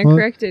 Yep, I stand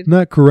corrected.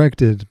 Not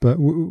corrected, but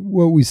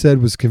what we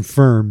said was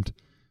confirmed,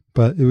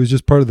 but it was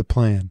just part of the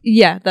plan.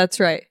 Yeah, that's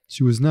right.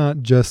 She was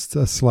not just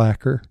a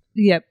slacker.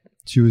 Yep.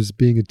 She was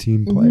being a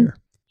team player.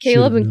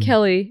 Caleb and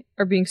Kelly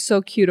are being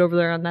so cute over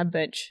there on that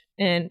bench.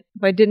 And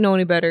if I didn't know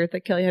any better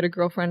that Kelly had a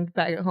girlfriend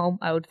back at home,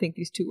 I would think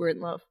these two were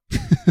in love.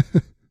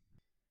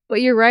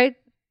 But you're right.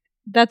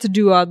 That's a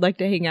duo I'd like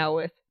to hang out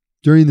with.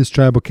 During this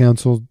tribal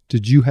council,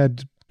 did you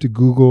had to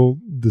Google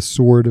the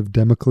sword of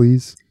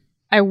Damocles?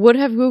 I would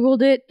have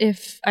Googled it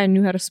if I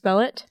knew how to spell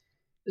it.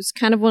 It's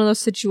kind of one of those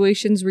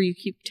situations where you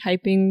keep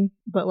typing,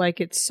 but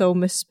like it's so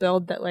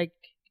misspelled that like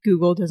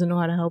Google doesn't know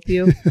how to help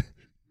you.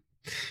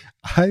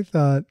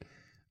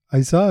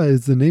 I saw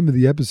it's the name of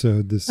the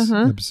episode, this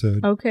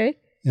episode. Okay.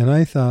 And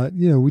I thought,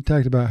 we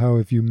talked about how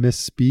if you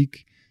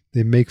misspeak,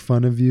 they make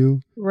fun of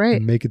you. Right.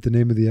 And make it the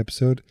name of the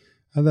episode.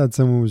 I thought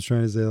someone was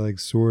trying to say like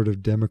sword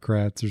of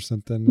Democrats or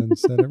something and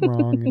said it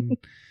wrong and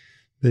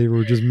they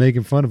were just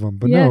making fun of them.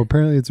 But no,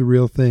 apparently it's a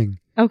real thing.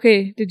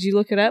 Okay. Did you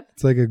look it up?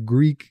 It's like a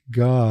Greek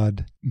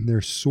god. And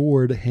their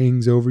sword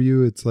hangs over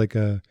you. It's like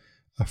a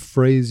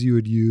phrase you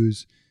would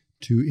use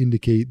to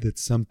indicate that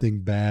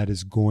something bad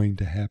is going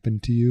to happen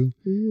to you.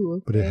 Ooh,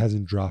 okay. But it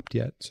hasn't dropped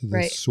yet. So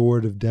the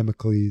sword of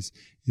Damocles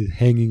is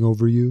hanging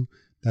over you.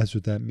 That's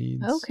what that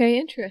means. Okay,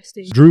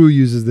 interesting. Drew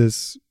uses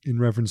this in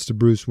reference to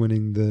Bruce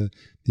winning the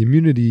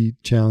immunity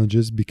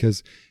challenges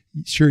because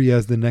sure, he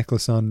has the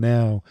necklace on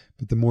now,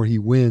 but the more he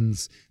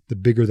wins, the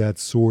bigger that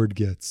sword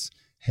gets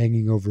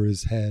hanging over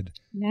his head,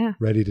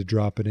 ready to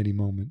drop at any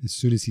moment. As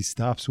soon as he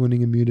stops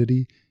winning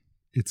immunity,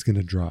 it's going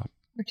to drop.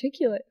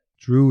 Articulate.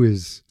 Drew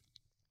is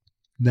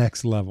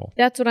next level.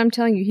 That's what I'm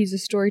telling you. He's a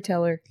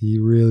storyteller. He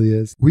really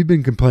is. We've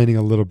been complaining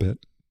a little bit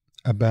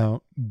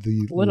about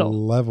the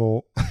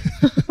level.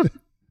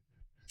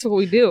 That's what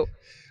we do.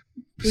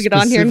 We get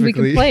on here and we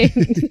complain.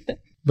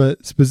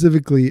 but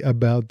specifically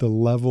about the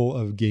level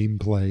of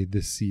gameplay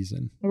this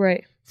season.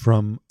 Right.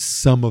 From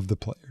some of the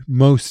players,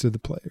 most of the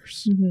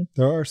players. Mm-hmm.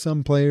 There are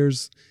some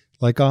players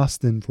like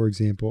Austin, for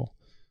example,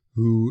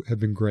 who have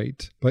been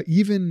great. But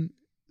even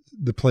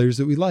the players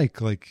that we like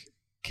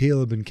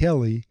Caleb and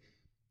Kelly,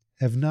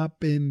 have not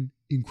been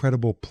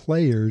incredible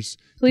players.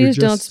 Please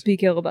don't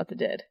speak ill about the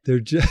dead. They're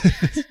just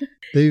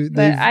but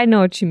I know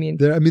what you mean.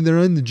 They're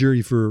on the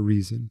jury for a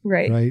reason.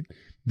 Right.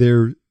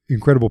 They're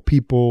incredible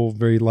people,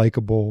 very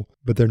likable,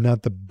 but they're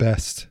not the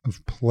best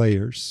of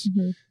players.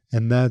 Mm-hmm.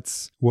 And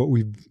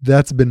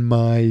that's been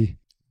my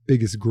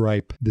biggest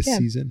gripe this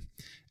season.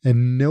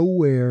 And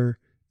nowhere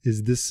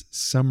is this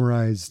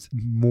summarized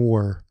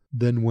more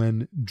than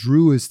when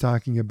Drew is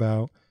talking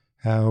about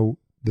how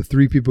the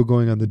 3 people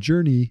going on the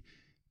journey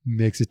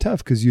makes it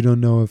tough because you don't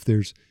know if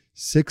there's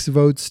 6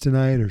 votes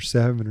tonight or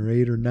 7 or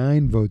 8 or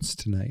 9 votes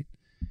tonight.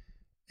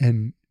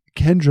 And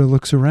Kendra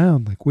looks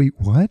around like, wait,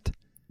 what?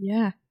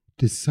 Yeah.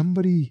 Did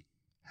somebody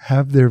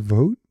have their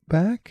vote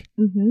back?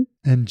 Mm-hmm.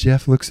 And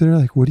Jeff looks at her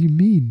like, what do you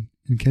mean?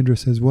 And Kendra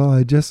says, well,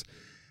 I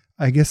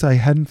guess I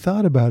hadn't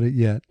thought about it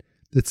yet,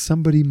 that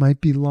somebody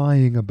might be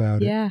lying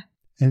about it. Yeah.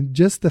 And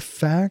just the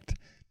fact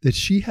that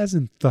she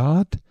hasn't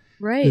thought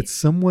that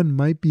someone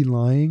might be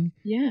lying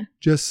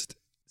just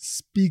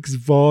speaks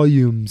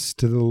volumes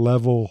to the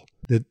level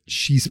that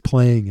she's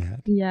playing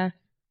at. Yeah.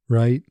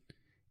 Right?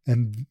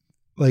 And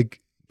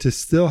to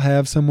still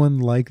have someone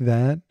like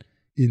that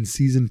in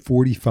season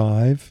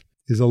 45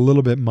 is a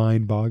little bit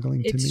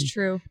mind-boggling to me. It's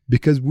true.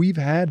 Because we've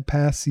had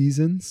past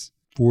seasons,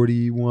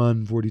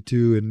 41,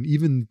 42, and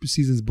even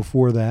seasons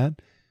before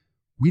that,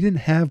 we didn't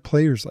have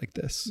players like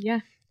this.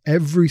 Yeah.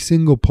 Every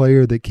single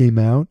player that came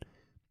out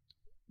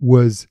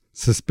was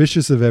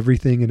suspicious of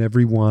everything and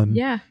everyone.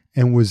 Yeah.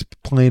 And was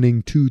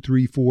planning 2,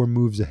 3, 4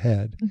 moves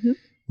ahead,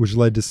 which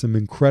led to some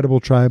incredible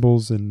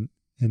tribals and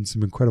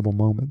some incredible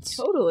moments.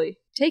 Totally.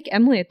 Take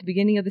Emily at the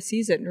beginning of the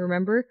season.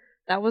 Remember?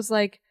 That was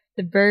the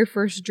very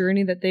first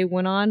journey that they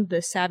went on,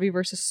 the Savvy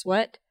versus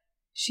Sweat.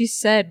 She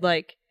said,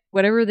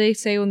 whatever they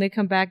say when they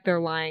come back,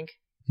 they're lying.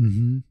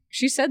 Mm-hmm.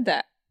 She said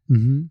that.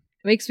 Mm-hmm.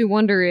 It makes me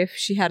wonder if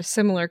she had a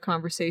similar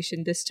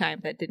conversation this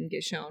time that didn't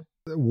get shown.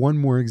 One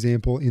more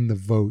example in the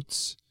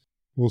votes.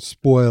 We'll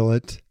spoil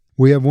it.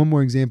 We have one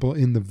more example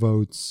in the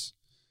votes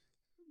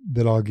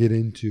that I'll get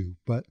into,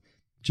 but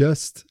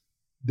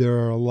there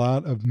are a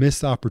lot of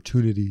missed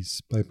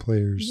opportunities by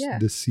players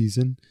this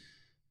season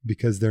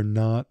because they're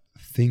not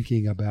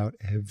thinking about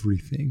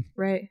everything.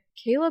 Right.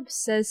 Caleb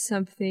says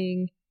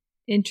something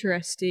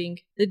interesting.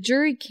 The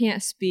jury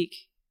can't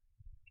speak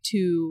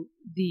to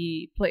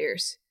the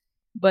players,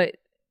 but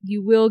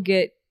you will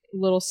get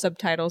little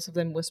subtitles of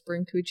them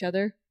whispering to each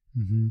other.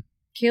 Mm-hmm.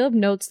 Caleb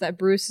notes that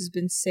Bruce has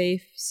been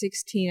safe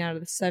 16 out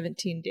of the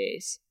 17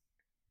 days.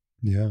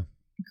 Yeah.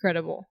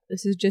 Incredible.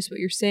 This is just what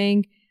you're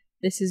saying.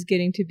 This is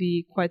getting to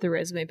be quite the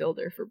resume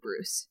builder for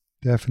Bruce.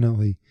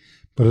 Definitely.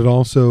 But it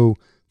also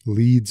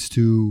leads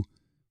to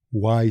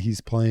why he's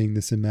playing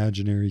this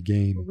imaginary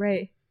game.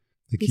 Right.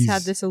 He's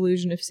had this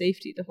illusion of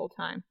safety the whole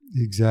time.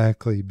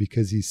 Exactly.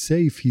 Because he's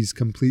safe, he's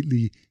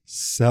completely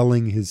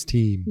selling his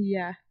team.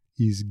 Yeah.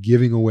 He's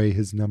giving away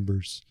his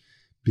numbers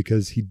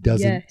because he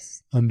doesn't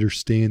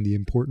understand the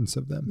importance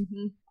of them.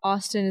 Mm-hmm.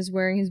 Austin is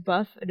wearing his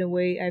buff in a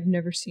way I've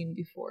never seen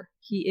before.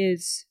 He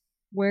is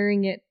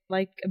wearing it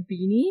like a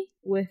beanie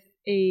with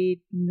a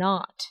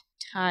knot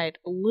tied,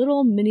 a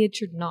little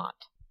miniature knot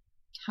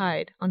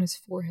tied on his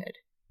forehead.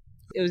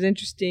 It was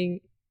interesting.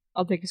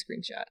 I'll take a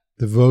screenshot.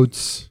 The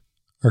votes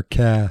are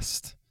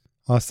cast.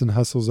 Austin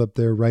hustles up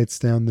there, writes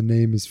down the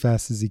name as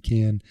fast as he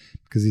can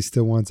because he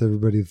still wants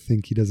everybody to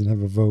think he doesn't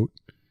have a vote.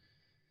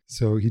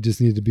 So he just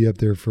needed to be up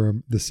there for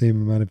the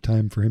same amount of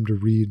time for him to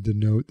read the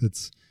note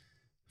that's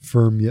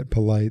firm yet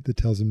polite that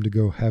tells him to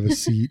go have a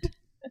seat.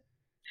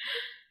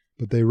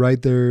 But they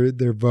write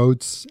their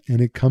votes,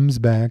 and it comes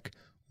back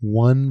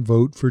 1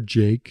 vote for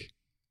Jake.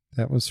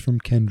 That was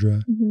from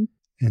Kendra. Mm-hmm.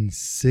 And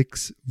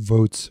 6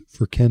 votes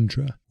for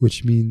Kendra,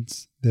 which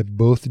means that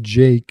both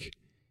Jake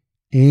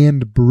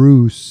and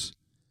Bruce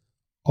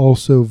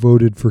also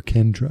voted for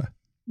Kendra.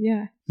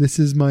 Yeah. This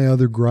is my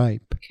other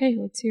gripe. Okay,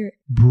 let's hear it.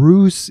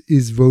 Bruce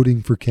is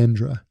voting for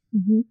Kendra.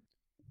 Mm-hmm.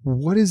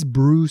 What is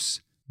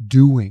Bruce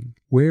doing?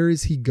 Where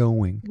is he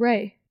going?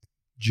 Right.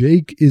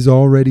 Jake is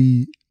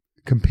already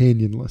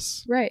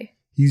companionless. Right.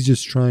 He's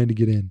just trying to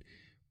get in.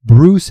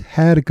 Bruce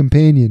had a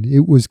companion.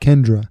 It was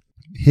Kendra.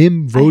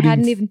 Him voting. I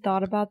hadn't even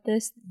thought about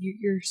this.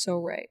 You're so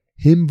right.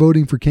 Him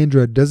voting for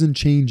Kendra doesn't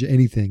change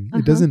anything.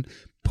 It doesn't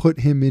put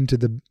him into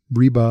the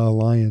Reba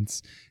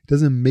alliance. It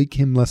doesn't make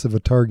him less of a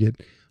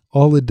target.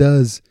 All it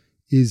does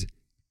is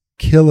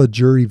kill a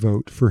jury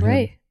vote for him.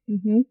 Right.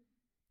 Mm-hmm.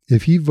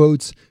 If he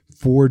votes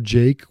for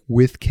Jake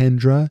with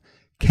Kendra,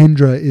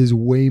 Kendra is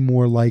way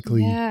more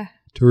likely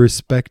to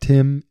respect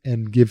him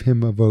and give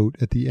him a vote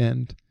at the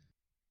end.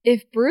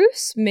 If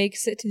Bruce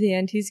makes it to the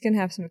end, he's going to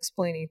have some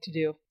explaining to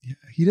do. Yeah,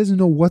 he doesn't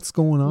know what's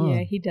going on.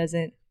 Yeah, he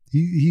doesn't.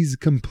 He's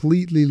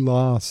completely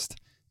lost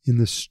in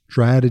the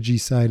strategy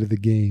side of the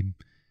game.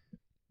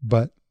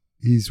 But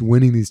he's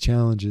winning these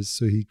challenges,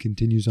 so he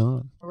continues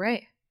on. All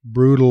right.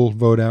 Brutal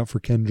vote out for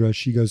Kendra.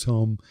 She goes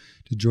home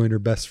to join her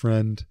best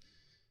friend,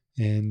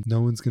 and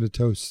no one's going to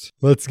toast.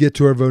 Let's get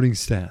to our voting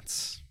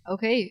stats.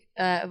 Okay.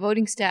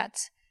 Voting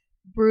stats.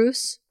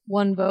 Bruce,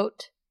 1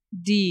 vote.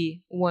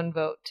 Dee, 1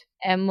 vote.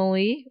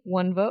 Emily,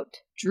 1 vote.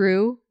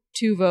 Drew,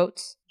 2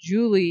 votes.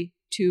 Julie,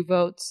 2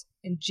 votes.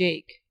 And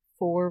Jake,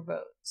 4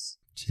 votes.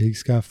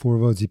 Jake's got 4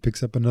 votes. He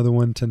picks up another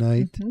one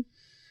tonight.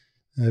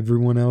 Mm-hmm.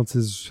 Everyone else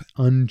is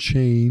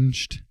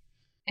unchanged.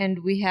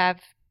 And we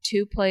have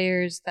 2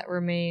 players that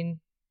remain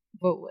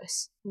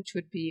voteless, which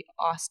would be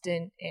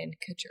Austin and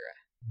Katura.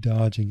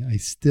 Dodging. I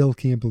still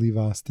can't believe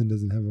Austin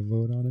doesn't have a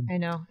vote on him. I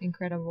know.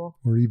 Incredible.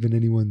 Or even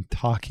anyone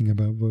talking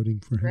about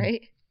voting for him.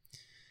 Right?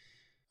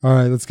 All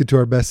right, let's get to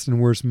our best and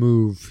worst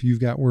move.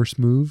 You've got worst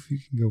move. You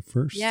can go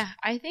first. Yeah,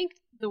 I think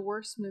the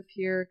worst move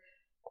here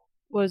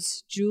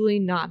was Julie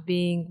not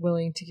being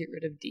willing to get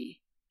rid of Dee.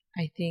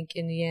 I think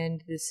in the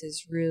end, this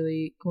is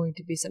really going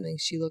to be something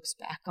she looks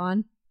back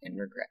on and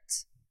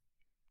regrets.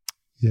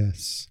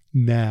 Yes.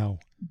 Now.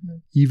 Mm-hmm.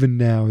 Even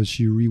now, as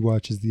she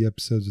rewatches the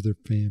episodes with her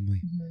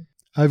family. Mm-hmm.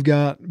 I've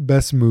got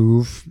best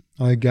move.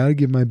 I got to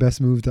give my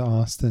best move to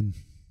Austin.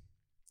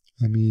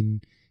 I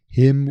mean,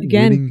 him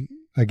winning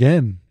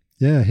again.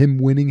 Yeah, him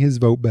winning his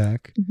vote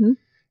back, mm-hmm.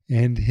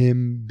 and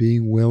him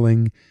being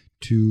willing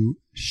to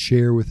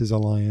share with his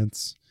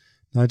alliance,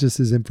 not just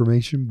his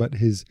information, but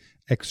his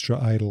extra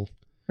idol.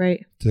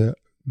 Right. To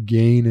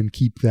gain and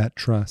keep that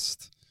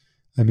trust.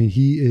 I mean,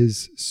 he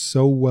is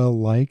so well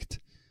liked,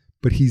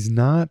 but he's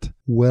not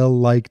well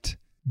liked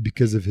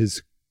because of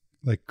his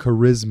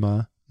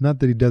charisma. Not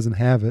that he doesn't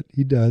have it,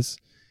 he does,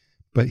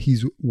 but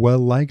he's well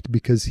liked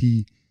because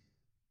he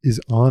is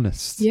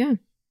honest. Yeah.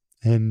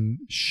 And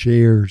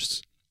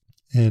shares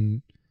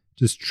and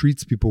just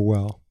treats people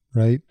well,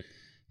 right?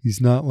 He's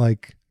not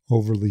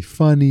overly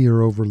funny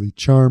or overly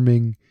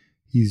charming.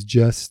 He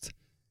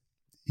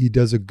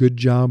does a good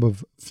job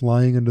of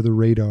flying under the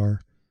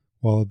radar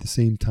while at the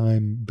same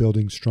time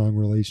building strong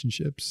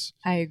relationships.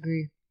 I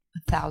agree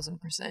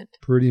 1,000%.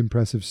 Pretty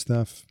impressive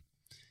stuff.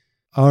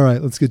 All right,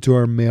 let's get to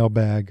our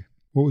mailbag.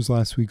 What was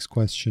last week's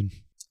question?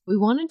 We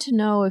wanted to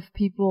know if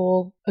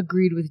people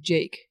agreed with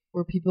Jake.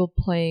 Were people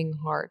playing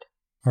hard?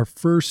 Our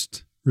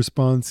first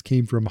response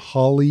came from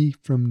Holly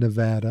from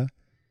Nevada.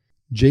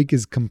 Jake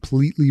is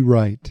completely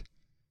right.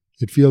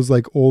 It feels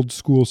like old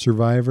school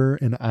Survivor,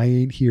 and I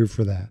ain't here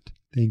for that.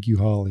 Thank you,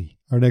 Holly.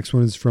 Our next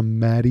one is from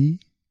Maddie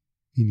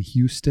in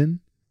Houston.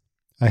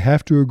 I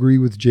have to agree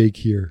with Jake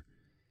here.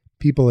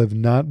 People have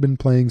not been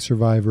playing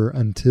Survivor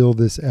until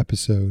this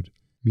episode,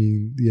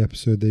 meaning the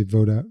episode they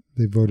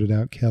voted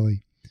out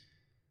Kelly.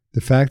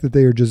 The fact that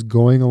they are just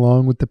going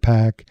along with the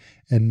pack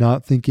and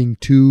not thinking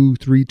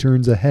 2-3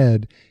 turns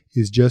ahead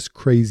is just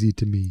crazy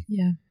to me.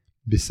 Yeah.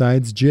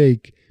 Besides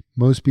Jake,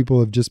 most people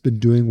have just been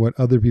doing what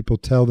other people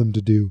tell them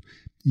to do,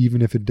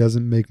 even if it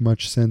doesn't make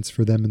much sense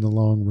for them in the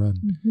long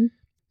run. Mm-hmm.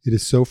 It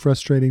is so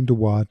frustrating to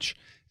watch,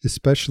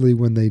 especially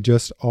when they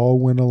just all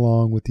went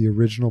along with the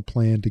original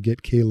plan to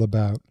get Caleb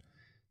out.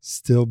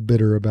 Still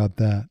bitter about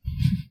that.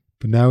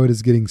 But now it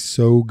is getting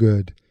so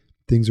good.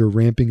 Things are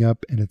ramping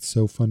up and it's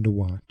so fun to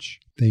watch.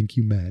 Thank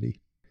you,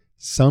 Maddie.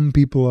 Some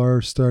people are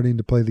starting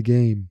to play the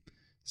game.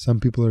 Some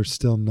people are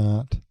still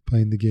not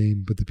playing the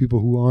game, but the people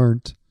who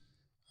aren't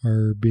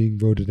are being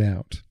voted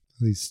out.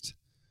 At least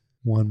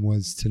one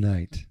was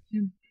tonight.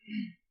 Yeah.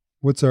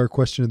 What's our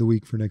question of the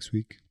week for next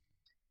week?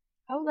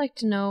 I would like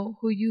to know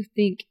who you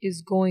think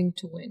is going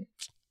to win.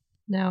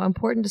 Now,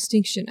 important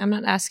distinction. I'm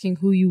not asking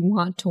who you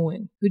want to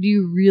win. Who do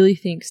you really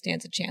think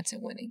stands a chance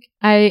at winning?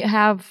 I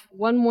have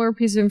one more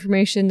piece of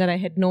information that I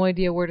had no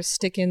idea where to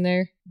stick in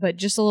there, but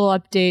just a little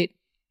update.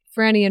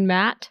 Franny and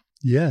Matt.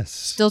 Yes.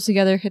 Still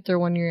together, hit their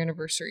 1-year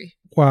anniversary.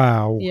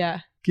 Wow.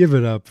 Yeah. Give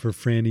it up for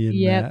Franny and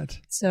Matt.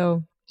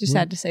 So just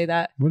had to say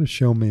that. What a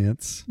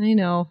showmance. I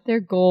know. Their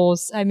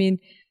goals. I mean,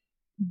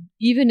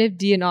 even if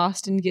Dee and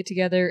Austin get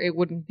together, it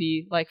wouldn't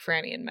be like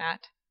Franny and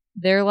Matt.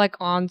 Their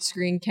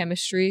on-screen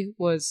chemistry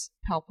was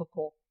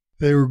palpable.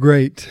 They were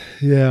great.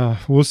 Yeah.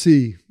 We'll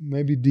see.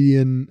 Maybe Dee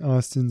and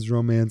Austin's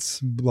romance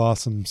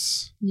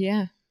blossoms.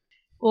 Yeah.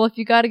 Well, if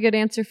you got a good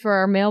answer for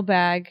our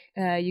mailbag,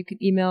 you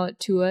can email it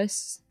to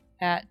us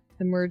at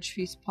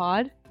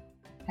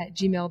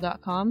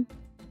themergefeastpod@gmail.com.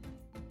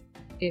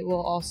 It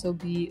will also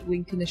be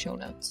linked in the show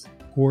notes.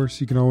 Of course,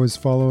 you can always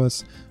follow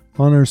us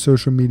on our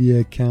social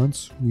media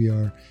accounts. We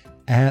are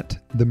at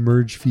The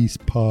Merge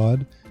Feast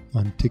Pod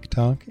on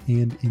TikTok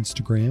and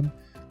Instagram,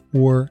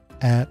 or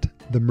at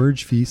The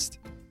Merge Feast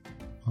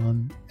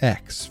on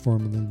X,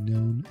 formerly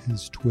known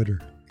as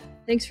Twitter.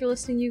 Thanks for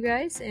listening, you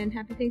guys, and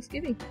happy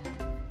Thanksgiving.